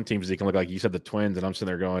there's some teams that can look like you said the Twins, and I'm sitting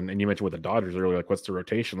there going, and you mentioned with the Dodgers earlier, like what's the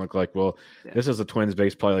rotation look like? Well, this is the Twins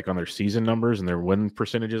based probably like on their season numbers and their win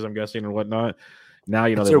percentages, I'm guessing, or whatnot. Now,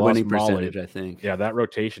 you know, their winning percentage, I think. Yeah, that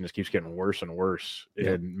rotation just keeps getting worse and worse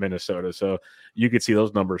in Minnesota. So you could see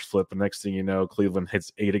those numbers flip. The next thing you know, Cleveland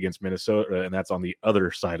hits 8 against Minnesota, and that's on the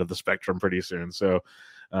other side of the spectrum pretty soon. So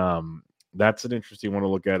that's an interesting one to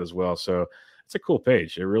look at as well. So it's a cool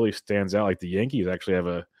page. It really stands out. Like the Yankees actually have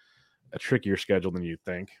a trickier schedule than you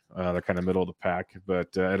think. They're kind of middle of the pack.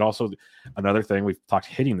 But it also, another thing, we've talked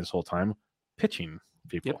hitting this whole time, pitching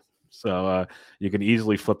people. Yep. So you can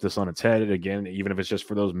easily flip this on its head again, even if it's just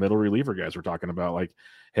for those middle reliever guys we're talking about. Like,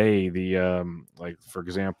 hey, like for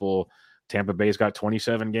example, Tampa Bay's got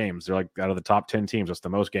 27 games. They're like out of the top 10 teams. That's the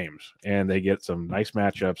most games, and they get some nice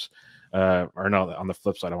matchups. Or no, on the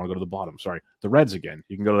flip side, I want to go to the bottom. Sorry, the Reds again.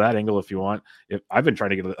 You can go to that angle if you want. I've been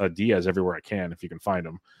trying to get a Diaz everywhere I can if you can find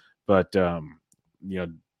them, but you know,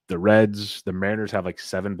 the Reds, the Mariners have like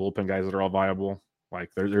 7 bullpen guys that are all viable. Like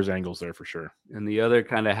there's angles there for sure. And the other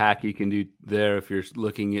kind of hack you can do there if you're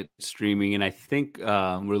looking at streaming, and I think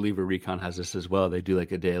Reliever Recon has this as well. They do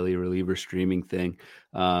like a daily reliever streaming thing.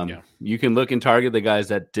 You can look and target the guys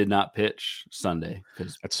that did not pitch Sunday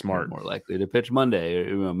because that's smart. More likely to pitch Monday,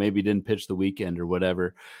 or maybe didn't pitch the weekend or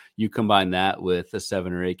whatever. You combine that with a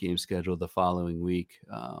 7 or 8 game schedule the following week.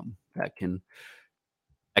 That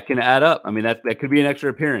can add up. I mean, that could be an extra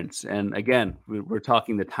appearance. And again, we're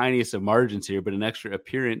talking the tiniest of margins here, but an extra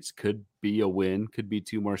appearance could be a win, could be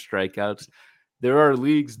 2 more strikeouts. There are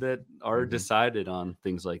leagues that are decided on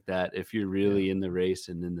things like that if you're really in the race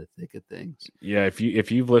and in the thick of things. Yeah, if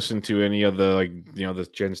you've listened to any of the, like, you know, the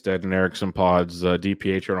Jenstead and Erickson pods,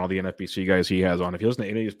 DPH and all the NFBC guys he has on, if you listen to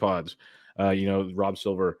any of these pods, you know, Rob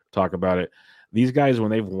Silver talk about it. These guys, when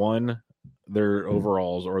they've won their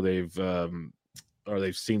overalls or they've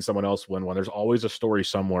seen someone else win one, there's always a story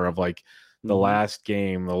somewhere of like the last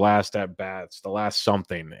game, the last at bats, the last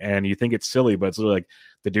something. And you think it's silly, but it's literally like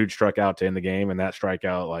the dude struck out to end the game and that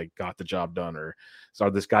strikeout like got the job done. Or so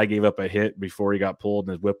this guy gave up a hit before he got pulled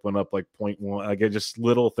and his whip went up like 0.1. Like it's just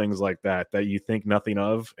little things like that you think nothing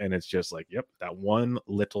of. And it's just like, yep, that one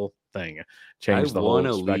little thing changed the whole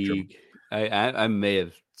spectrum. League. I may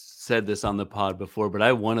have said this on the pod before, but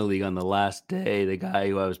I won a league on the last day. The guy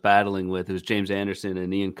who I was battling with, it was James Anderson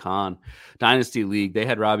and Ian Kahn, Dynasty League. They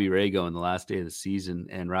had Robbie Ray going the last day of the season,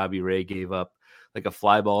 and Robbie Ray gave up like a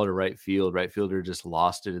fly ball to right field. Right fielder just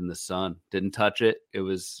lost it in the sun, didn't touch it. It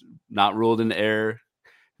was not ruled an error.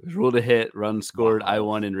 It was ruled a hit, run scored. I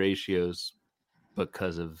won in ratios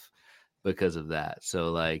because of that.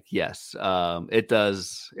 So like, yes, it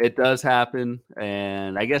does happen.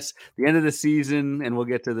 And I guess the end of the season, and we'll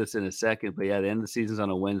get to this in a second, but yeah, the end of the season's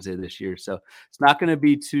on a Wednesday this year. So it's not going to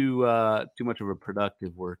be too much of a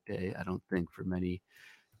productive work day, I don't think, for many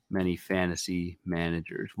fantasy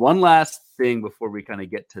managers. One last thing before we kind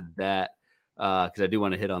of get to that, because I do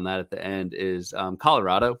want to hit on that at the end, is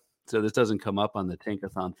Colorado. So this doesn't come up on the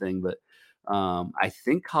Tankathon thing, but I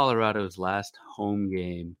think Colorado's last home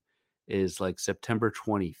game is like September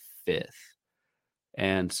 25th.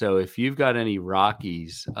 And so if you've got any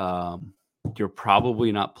Rockies, you're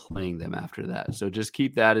probably not playing them after that. So just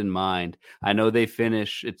keep that in mind. I know they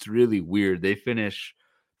finish, it's really weird. They finish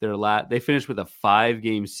with a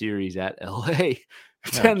 5-game series at LA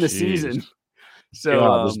to end the season.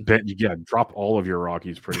 So you drop all of your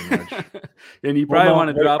Rockies pretty much. And you probably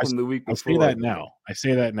want to drop them the week before. I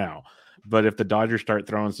say that now. But if the Dodgers start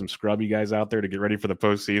throwing some scrubby guys out there to get ready for the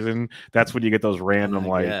postseason, that's when you get those random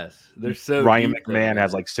they're so Ryan McMahon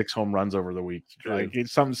has like 6 home runs over the week. Like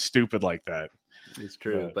it's something stupid like that. It's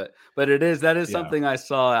true, but that is something I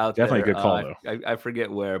saw out Definitely there. Definitely a good call though. I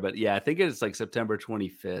forget where, but yeah, I think it's like September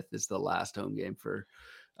 25th is the last home game for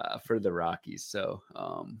the Rockies. So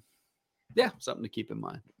Yeah, something to keep in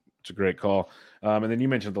mind. It's a great call. And then you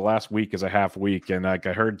mentioned the last week is a half week, and like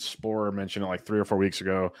I heard Spore mention it like 3 or 4 weeks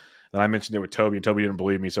ago. And I mentioned it with Toby, and Toby didn't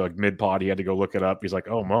believe me. So like mid pod, he had to go look it up. He's like,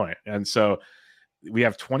 "Oh my!" And so we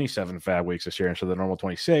have 27 fab weeks this year instead of the normal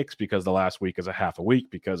 26 because the last week is a half a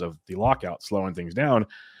week because of the lockout slowing things down.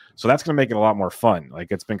 So that's going to make it a lot more fun.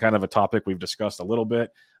 Like it's been kind of a topic we've discussed a little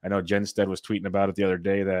bit. I know Jenstead was tweeting about it the other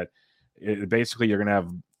day that basically you're going to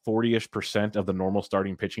have 40-ish% of the normal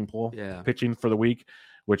starting pitching pool pitching for the week,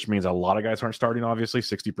 which means a lot of guys aren't starting, obviously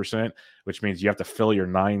 60%, which means you have to fill your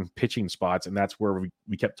 9 pitching spots. And that's where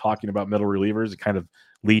we kept talking about middle relievers, kind of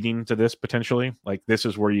leading to this potentially. Like this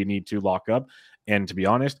is where you need to lock up. And to be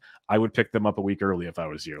honest, I would pick them up a week early if I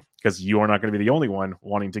was you, because you are not going to be the only one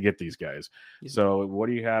wanting to get these guys. Yeah. So what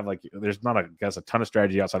do you have? Like, there's not, a ton of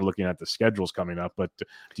strategy outside of looking at the schedules coming up, but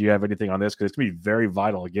do you have anything on this? Because it's going to be very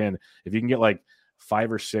vital. Again, if you can get like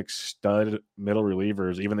 5 or 6 stud middle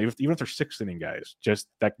relievers, even if they're 6th inning guys, just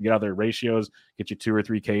that can get out their ratios, get you 2 or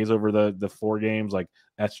 3 Ks over the 4 games. Like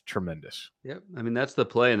that's tremendous. Yep. I mean, that's the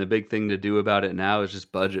play. And the big thing to do about it now is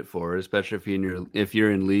just budget for it, especially if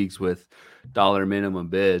you're in leagues with dollar minimum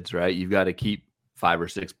bids, right? You've got to keep $5 or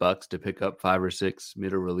 $6 to pick up 5 or 6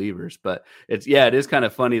 middle relievers. But it is kind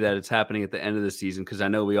of funny that it's happening at the end of the season, because I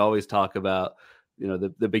know we always talk about,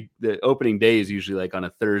 the opening day is usually like on a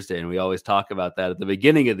Thursday, and we always talk about that at the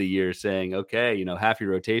beginning of the year, saying, okay, half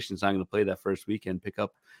your rotation is not going to play that first weekend, pick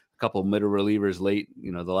up a couple middle relievers late,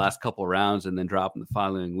 the last couple rounds, and then drop them the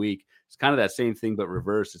following week. It's kind of that same thing, but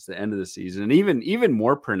reverse. It's the end of the season, and even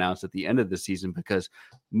more pronounced at the end of the season, because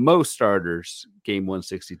most starters game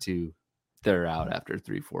 162, they're out after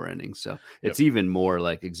 3-4 innings. So it's even more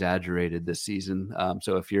like exaggerated this season.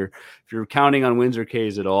 So if you're counting on wins or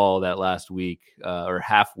Ks at all that last week or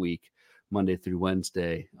half week, Monday through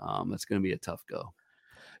Wednesday, it's going to be a tough go.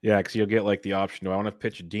 Yeah, because you'll get like the option: do I want to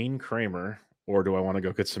pitch Dean Kramer, or do I want to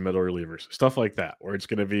go get some middle relievers? Stuff like that, where it's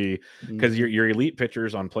going to be, because your elite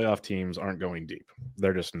pitchers on playoff teams aren't going deep.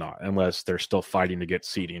 They're just not, unless they're still fighting to get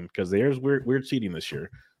seeding, because there's weird seeding this year.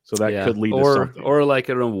 So that could lead to something. Or like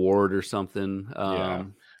an award or something.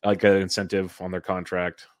 Like an incentive on their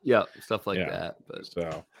contract. Yeah, stuff like that. But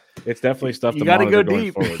so it's definitely stuff you got to go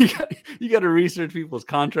deep. You got to research people's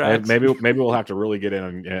contracts. Maybe we'll have to really get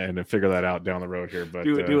in and figure that out down the road here. But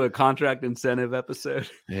do a contract incentive episode.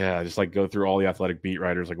 Yeah, just like go through all the athletic beat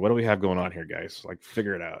writers. Like, what do we have going on here, guys? Like,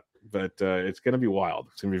 figure it out. But it's going to be wild.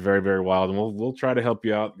 It's going to be very, very wild. And we'll try to help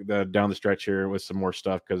you out down the stretch here with some more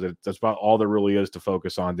stuff, because that's about all there really is to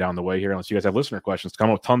focus on down the way here. Unless you guys have listener questions,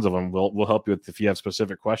 come up with tons of them. We'll help you if you have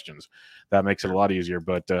specific questions. That makes it a lot easier.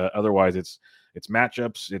 But otherwise, it's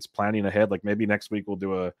matchups. It's planning ahead. Like maybe next week we'll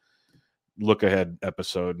do a look ahead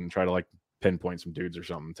episode and try to like pinpoint some dudes or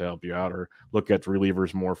something to help you out, or look at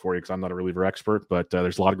relievers more for you, because I'm not a reliever expert. But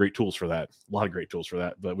there's a lot of great tools for that.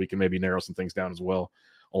 But we can maybe narrow some things down as well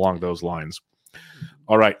along those lines.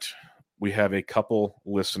 All right. We have a couple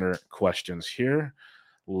listener questions here.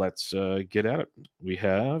 Let's get at it. We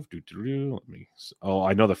have,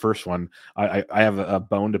 I know the first one. I have a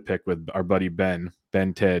bone to pick with our buddy Ben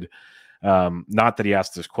Ted. Not that he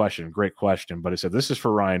asked this question. Great question. But he said, this is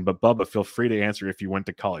for Ryan, but Bubba, feel free to answer if you went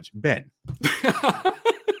to college. Ben.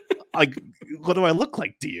 Like, what do I look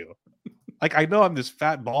like to you? Like, I know I'm this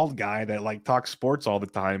fat, bald guy that like talks sports all the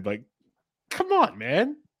time, but come on,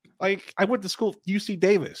 man. Like, I went to school, UC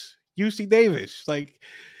Davis. Like,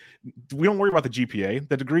 we don't worry about the GPA.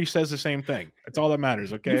 The degree says the same thing. That's all that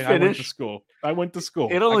matters, okay? I went to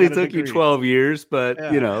school. It only took you 12 years, but,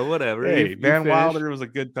 whatever. Hey, Van Wilder was a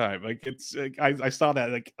good time. Like, it's I saw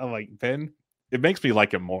that. Like, I'm like, Ben, it makes me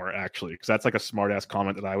like him more, actually, because that's like a smart-ass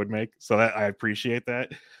comment that I would make. So that I appreciate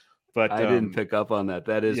that. But I didn't pick up on that.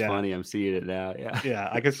 That is funny. I'm seeing it now. Yeah. Yeah,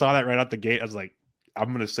 I saw that right out the gate. I was like, I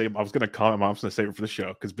was going to call him. I'm just going to save it for the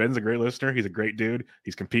show, because Ben's a great listener. He's a great dude.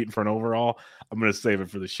 He's competing for an overall. I'm going to save it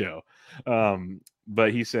for the show.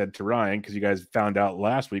 But he said to Ryan, because you guys found out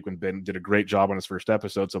last week when Ben did a great job on his first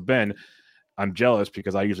episode. So Ben, I'm jealous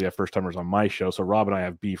because I usually have first timers on my show. So Rob and I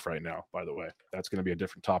have beef right now, by the way. That's going to be a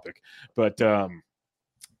different topic. But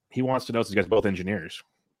he wants to know, since you guys are both engineers,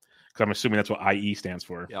 because I'm assuming that's what IE stands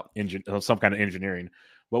for. Yep. Some kind of engineering.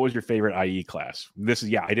 What was your favorite IE class?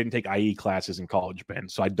 I didn't take IE classes in college, Ben,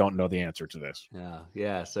 so I don't know the answer to this.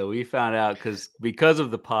 Yeah. So we found out because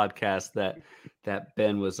of the podcast that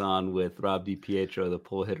Ben was on with Rob DiPietro, the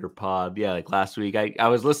Pull Hitter Pod. Yeah, like last week, I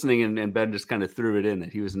was listening and Ben just kind of threw it in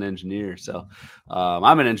that he was an engineer. So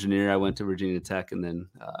I'm an engineer. I went to Virginia Tech and then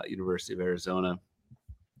University of Arizona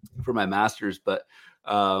for my master's. But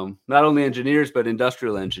not only engineers, but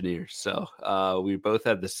industrial engineers. So we both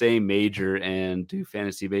have the same major and do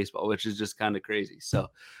fantasy baseball, which is just kind of crazy. So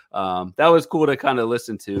that was cool to kind of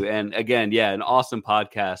listen to. And again, yeah, an awesome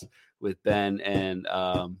podcast with Ben and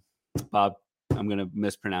Bob. I'm going to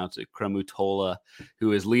mispronounce it, Kramutola,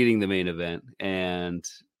 who is leading the main event. And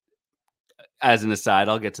as an aside,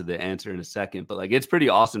 I'll get to the answer in a second, but like, it's pretty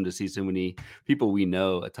awesome to see so many people we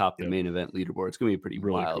know atop the main event leaderboard. It's going to be a pretty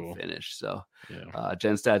really wild cool finish. So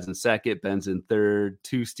Jen Stad's in second, Ben's in third,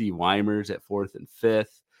 two Steve Weimers at fourth and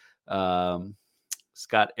fifth.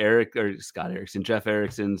 Jeff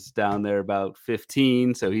Erickson's down there about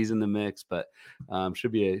 15. So he's in the mix, but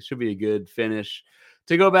should be a good finish.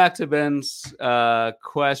 To go back to Ben's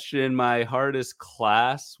question, my hardest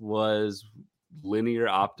class was linear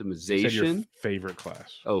optimization. You said your favorite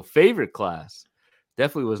class. Oh, favorite class.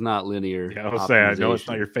 Definitely was not linear. Yeah, I was saying, I know it's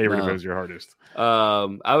not your favorite, but it was your hardest.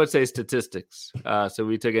 I would say statistics. So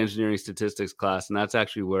we took engineering statistics class, and that's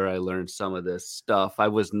actually where I learned some of this stuff. I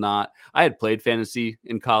had played fantasy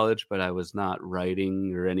in college, but I was not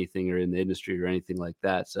writing or anything or in the industry or anything like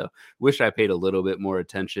that. So wish I paid a little bit more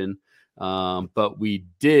attention. But we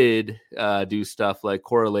did do stuff like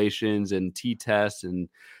correlations and t-tests and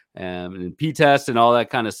p-tests and all that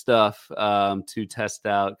kind of stuff to test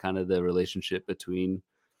out kind of the relationship between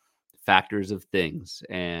factors of things.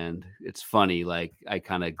 And it's funny, like I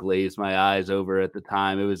kind of glazed my eyes over at the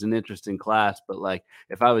time. It was an interesting class, but like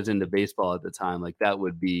if I was into baseball at the time, like that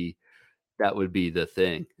would be the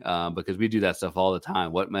thing, because we do that stuff all the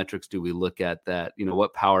time. What metrics do we look at that,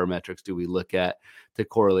 what power metrics do we look at to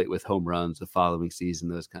correlate with home runs the following season,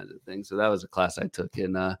 those kinds of things. So that was a class I took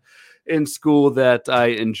in school that I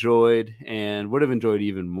enjoyed and would have enjoyed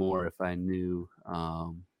even more if I knew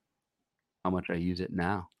how much I use it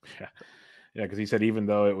now. Yeah, because he said even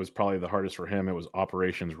though it was probably the hardest for him, it was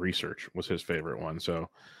operations research was his favorite one. So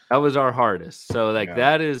that was our hardest. So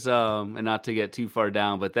that is, and not to get too far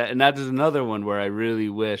down, but that is another one where I really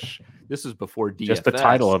wish this was before DFS. Just the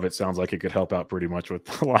title of it sounds like it could help out pretty much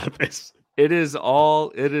with a lot of this. It is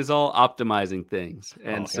all optimizing things.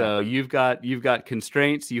 And so you've got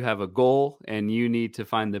constraints, you have a goal, and you need to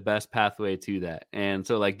find the best pathway to that. And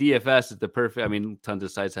so like DFS is the perfect, tons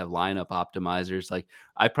of sites have lineup optimizers. Like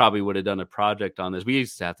I probably would have done a project on this. We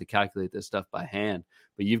used to have to calculate this stuff by hand,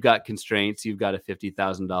 but you've got constraints. You've got a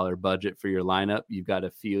 $50,000 budget for your lineup. You've got to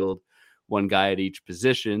field one guy at each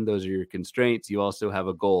position. Those are your constraints. You also have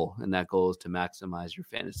a goal, and that goal is to maximize your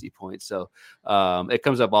fantasy points. So it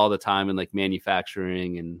comes up all the time in like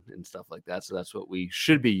manufacturing and stuff like that. So that's what we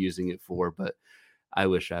should be using it for, but I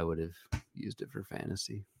wish I would have used it for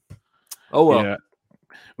fantasy. Oh, well. Yeah.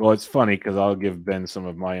 Well, it's funny because I'll give Ben some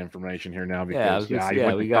of my information here now because we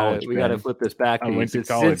got to flip this back. I went to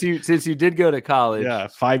college since you did go to college. Yeah,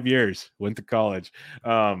 5 years went to college.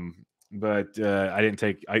 But I didn't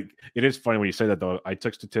take. It is funny when you say that though. I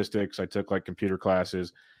took statistics. I took like computer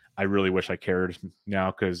classes. I really wish I cared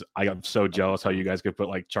now because I am so jealous how you guys could put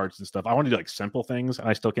like charts and stuff. I want to do like simple things and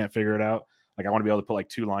I still can't figure it out. Like I want to be able to put like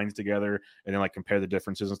two lines together and then like compare the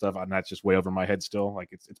differences and stuff. And that's just way over my head still. Like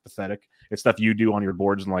it's pathetic. It's stuff you do on your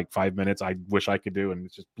boards in like 5 minutes. I wish I could do, and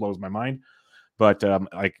it just blows my mind. But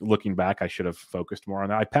like looking back, I should have focused more on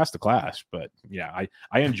that. I passed the class, but yeah,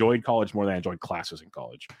 I enjoyed college more than I enjoyed classes in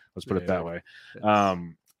college. Let's put it that way.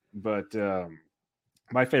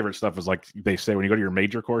 My favorite stuff is like they say when you go to your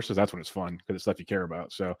major courses, that's when it's fun because it's stuff you care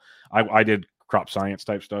about. So I did crop science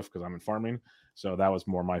type stuff because I'm in farming. So that was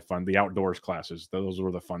more my fun. The outdoors classes, those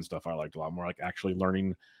were the fun stuff I liked a lot more, like actually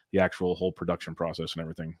learning the actual whole production process and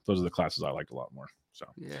everything. Those are the classes I liked a lot more. So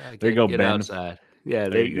there you go, Ben. Outside. Yeah,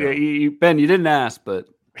 Ben, you didn't ask, but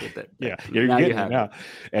you're getting it now.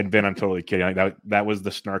 And Ben, I'm totally kidding. That was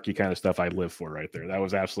the snarky kind of stuff I live for right there. That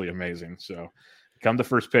was absolutely amazing. So come to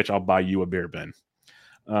first pitch, I'll buy you a beer, Ben.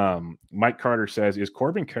 Mike Carter says, is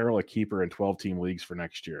Corbin Carroll a keeper in 12-team leagues for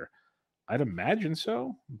next year? I'd imagine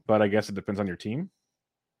so, but I guess it depends on your team.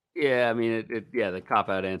 Yeah, the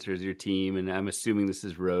cop-out answer is your team, and I'm assuming this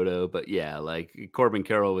is Roto, but yeah, like Corbin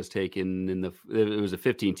Carroll was taken it was a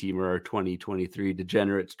 15-teamer, our 2023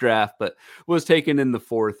 Degenerates draft, but was taken in the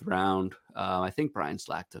 4th round. I think Brian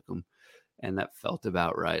Slack took him, and that felt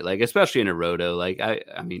about right. Like, especially in a Roto, like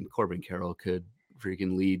Corbin Carroll could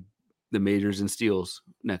freaking lead the majors in steals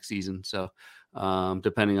next season. So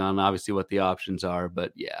depending on obviously what the options are,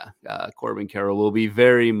 but yeah, Corbin Carroll will be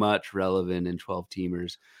very much relevant in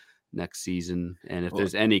 12-teamers next season. And if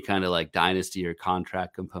there's any kind of like dynasty or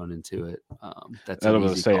contract component to it, that's I was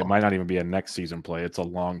going to say, it might not even be a next season play. It's a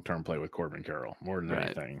long-term play with Corbin Carroll more than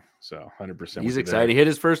anything. So 100%. He's excited. He hit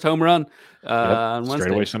his first home run on Wednesday.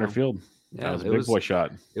 Straightaway center field. Yeah, that was a big boy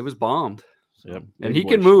shot. It was bombed. Yep. And he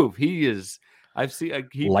can move. He is. I've seen him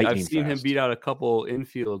fast. beat out a couple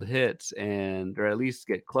infield hits or at least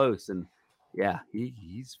get close. And yeah,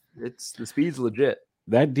 it's the speed's legit.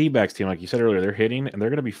 That D-backs team, like you said earlier, they're hitting and they're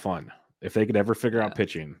going to be fun. If they could ever figure out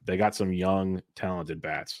pitching, they got some young, talented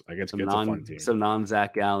bats. I guess it's a fun team. Some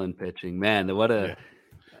non-Zach Allen pitching, man.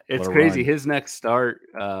 It's crazy. Run. His next start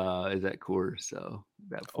is at Coors, so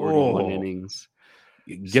that 41 innings.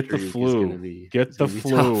 Get the flu. Get the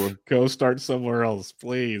flu. Tough. Go start somewhere else,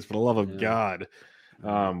 please. For the love of God.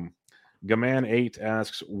 Gaman8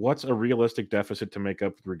 asks, what's a realistic deficit to make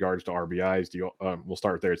up with regards to RBIs? We'll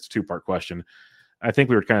start there. It's a two-part question. I think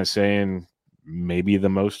we were kind of saying maybe the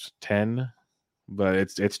most 10, but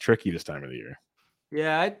it's tricky this time of the year.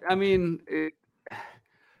 Yeah, I mean,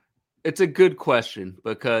 it's a good question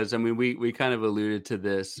because, I mean, we kind of alluded to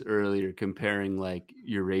this earlier, comparing like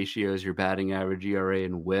your ratios, your batting average, ERA,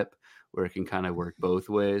 and WHIP, where it can kind of work both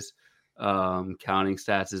ways. Counting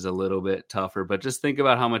stats is a little bit tougher, but just think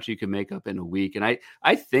about how much you can make up in a week. And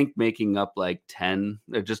I think making up like 10,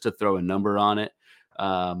 just to throw a number on it,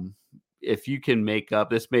 if you can make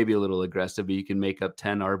up, this may be a little aggressive, but you can make up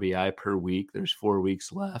 10 RBI per week. There's 4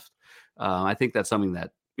 weeks left. I think that's something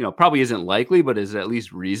that, probably isn't likely, but is at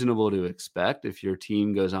least reasonable to expect if your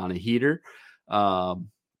team goes on a heater.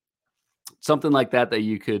 Something like that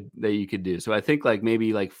you could do. So I think like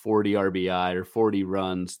maybe like 40 RBI or 40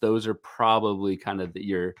 runs. Those are probably kind of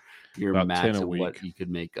your max of what you could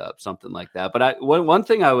make up, something like that. But one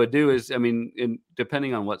thing I would do is, I mean,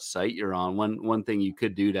 depending on what site you're on, one thing you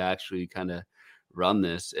could do to actually kind of run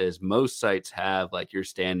this is most sites have like your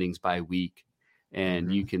standings by week.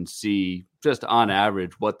 And you can see just on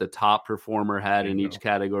average what the top performer had in each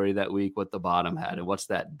category that week, what the bottom had, and what's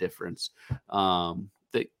that difference.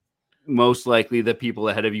 Most likely the people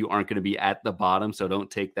ahead of you aren't going to be at the bottom. So don't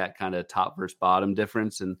take that kind of top versus bottom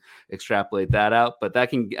difference and extrapolate that out. But that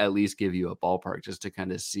can at least give you a ballpark just to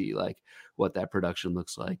kind of see like what that production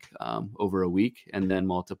looks like over a week, and then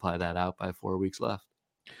multiply that out by 4 weeks left.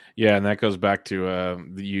 Yeah. And that goes back to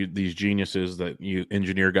these geniuses that you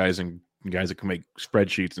engineer guys that can make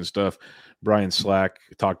spreadsheets and stuff. Brian Slack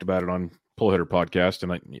talked about it on Pull Hitter podcast,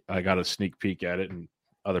 and I got a sneak peek at it, and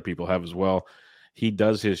other people have as well. He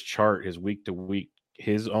does his chart, his week to week,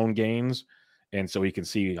 his own gains, and so he can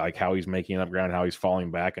see like how he's making up ground, how he's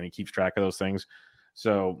falling back, and he keeps track of those things.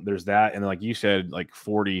 So there's that, and like you said, like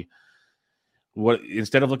 40.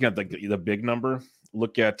 Instead of looking at the big number,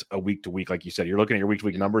 look at a week to week. Like you said, you're looking at your week to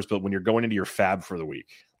week numbers, but when you're going into your fab for the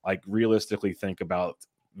week, like realistically think about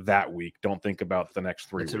that week. Don't think about the next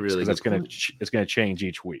 3 weeks. Really, it's going to change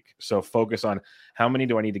each week. So focus on how many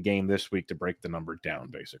do I need to gain this week to break the number down,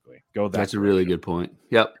 basically. That's a really good point.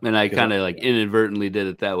 Yep. And I kind of inadvertently did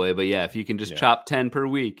it that way, but yeah, if you can just chop 10 per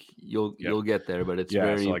week, you'll get there, but it's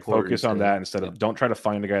very important. Focus on that instead of don't try to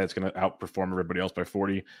find a guy that's going to outperform everybody else by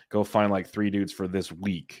 40. Go find like 3 dudes for this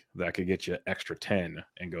week that could get you extra 10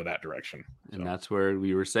 and go that direction. And that's where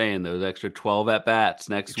we were saying those extra 12 at bats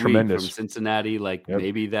next week from Cincinnati,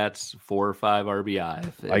 maybe that's 4 or 5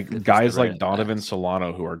 RBI. If guys like Donovan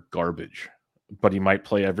Solano, who are garbage, but he might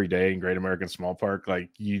play every day in Great American Small Park.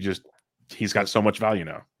 Like he's got so much value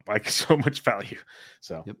now, so much value.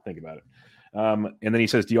 So think about it. And then he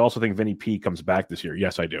says, do you also think Vinny P comes back this year?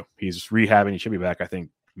 Yes, I do. He's rehabbing. He should be back, I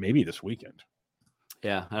think, maybe this weekend.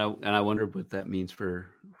 Yeah, and I wonder what that means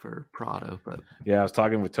for Prado. But yeah, I was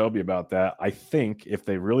talking with Toby about that. I think if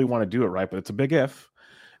they really want to do it right, but it's a big if,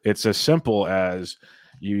 it's as simple as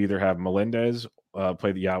you either have Melendez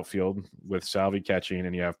play the outfield with Salvi catching,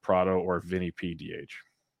 and you have Prado or Vinny P DH.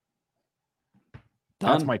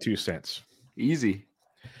 That's my 2 cents. Easy.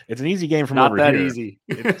 It's an easy game from over here. Not that easy.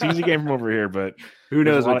 It's an easy game from over here, but who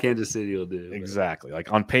knows what Kansas City will do. Exactly.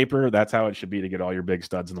 Like on paper, that's how it should be to get all your big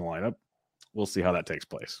studs in the lineup. We'll see how that takes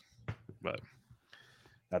place. But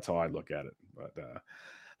that's how I look at it. But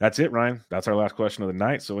that's it, Ryan. That's our last question of the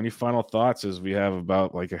night. So any final thoughts as we have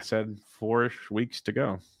about, like I said, 4-ish weeks to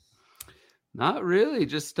go? Not really.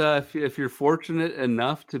 Just if you're fortunate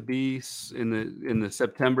enough to be in the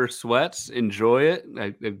September sweats, enjoy it.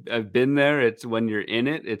 I've been there. It's when you're in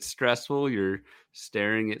it, it's stressful. You're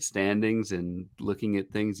staring at standings and looking at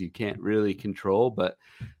things you can't really control, but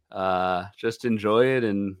just enjoy it.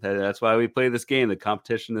 And that's why we play this game, the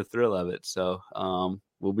competition, the thrill of it. So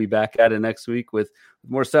we'll be back at it next week with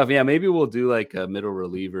more stuff. Yeah, maybe we'll do like a middle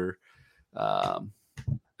reliever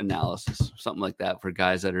analysis, something like that, for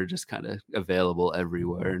guys that are just kind of available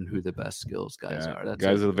everywhere and who the best skills guys are. That's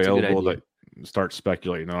guys available that start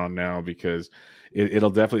speculating on now, because it'll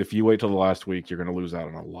definitely, if you wait till the last week, you're going to lose out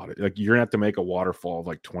on a lot of, like, you're going to have to make a waterfall of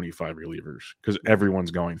like 25 relievers because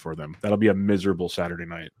everyone's going for them. That'll be a miserable Saturday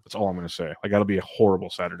night. That's all I'm going to say. Like, that'll be a horrible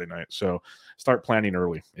Saturday night. So start planning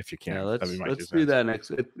early if you can. Yeah, let's do that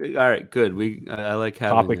next. All right, good. I like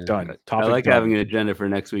having topic done. I like having an agenda for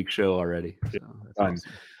next week's show already. So done.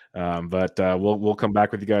 Awesome. But we'll come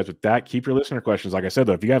back with you guys with that. Keep your listener questions. Like I said,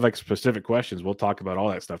 though, if you have like specific questions, we'll talk about all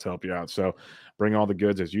that stuff to help you out. So bring all the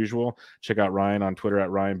goods as usual. Check out Ryan on Twitter at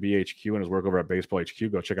RyanBHQ and his work over at Baseball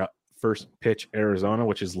HQ. Go check out First Pitch Arizona,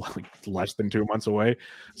 which is like less than 2 months away.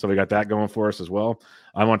 So we got that going for us as well.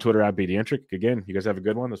 I'm on Twitter at BDentric. Again, you guys have a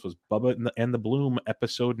good one. This was Bubba and the Bloom,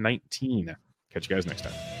 episode 19. Catch you guys next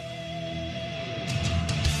time.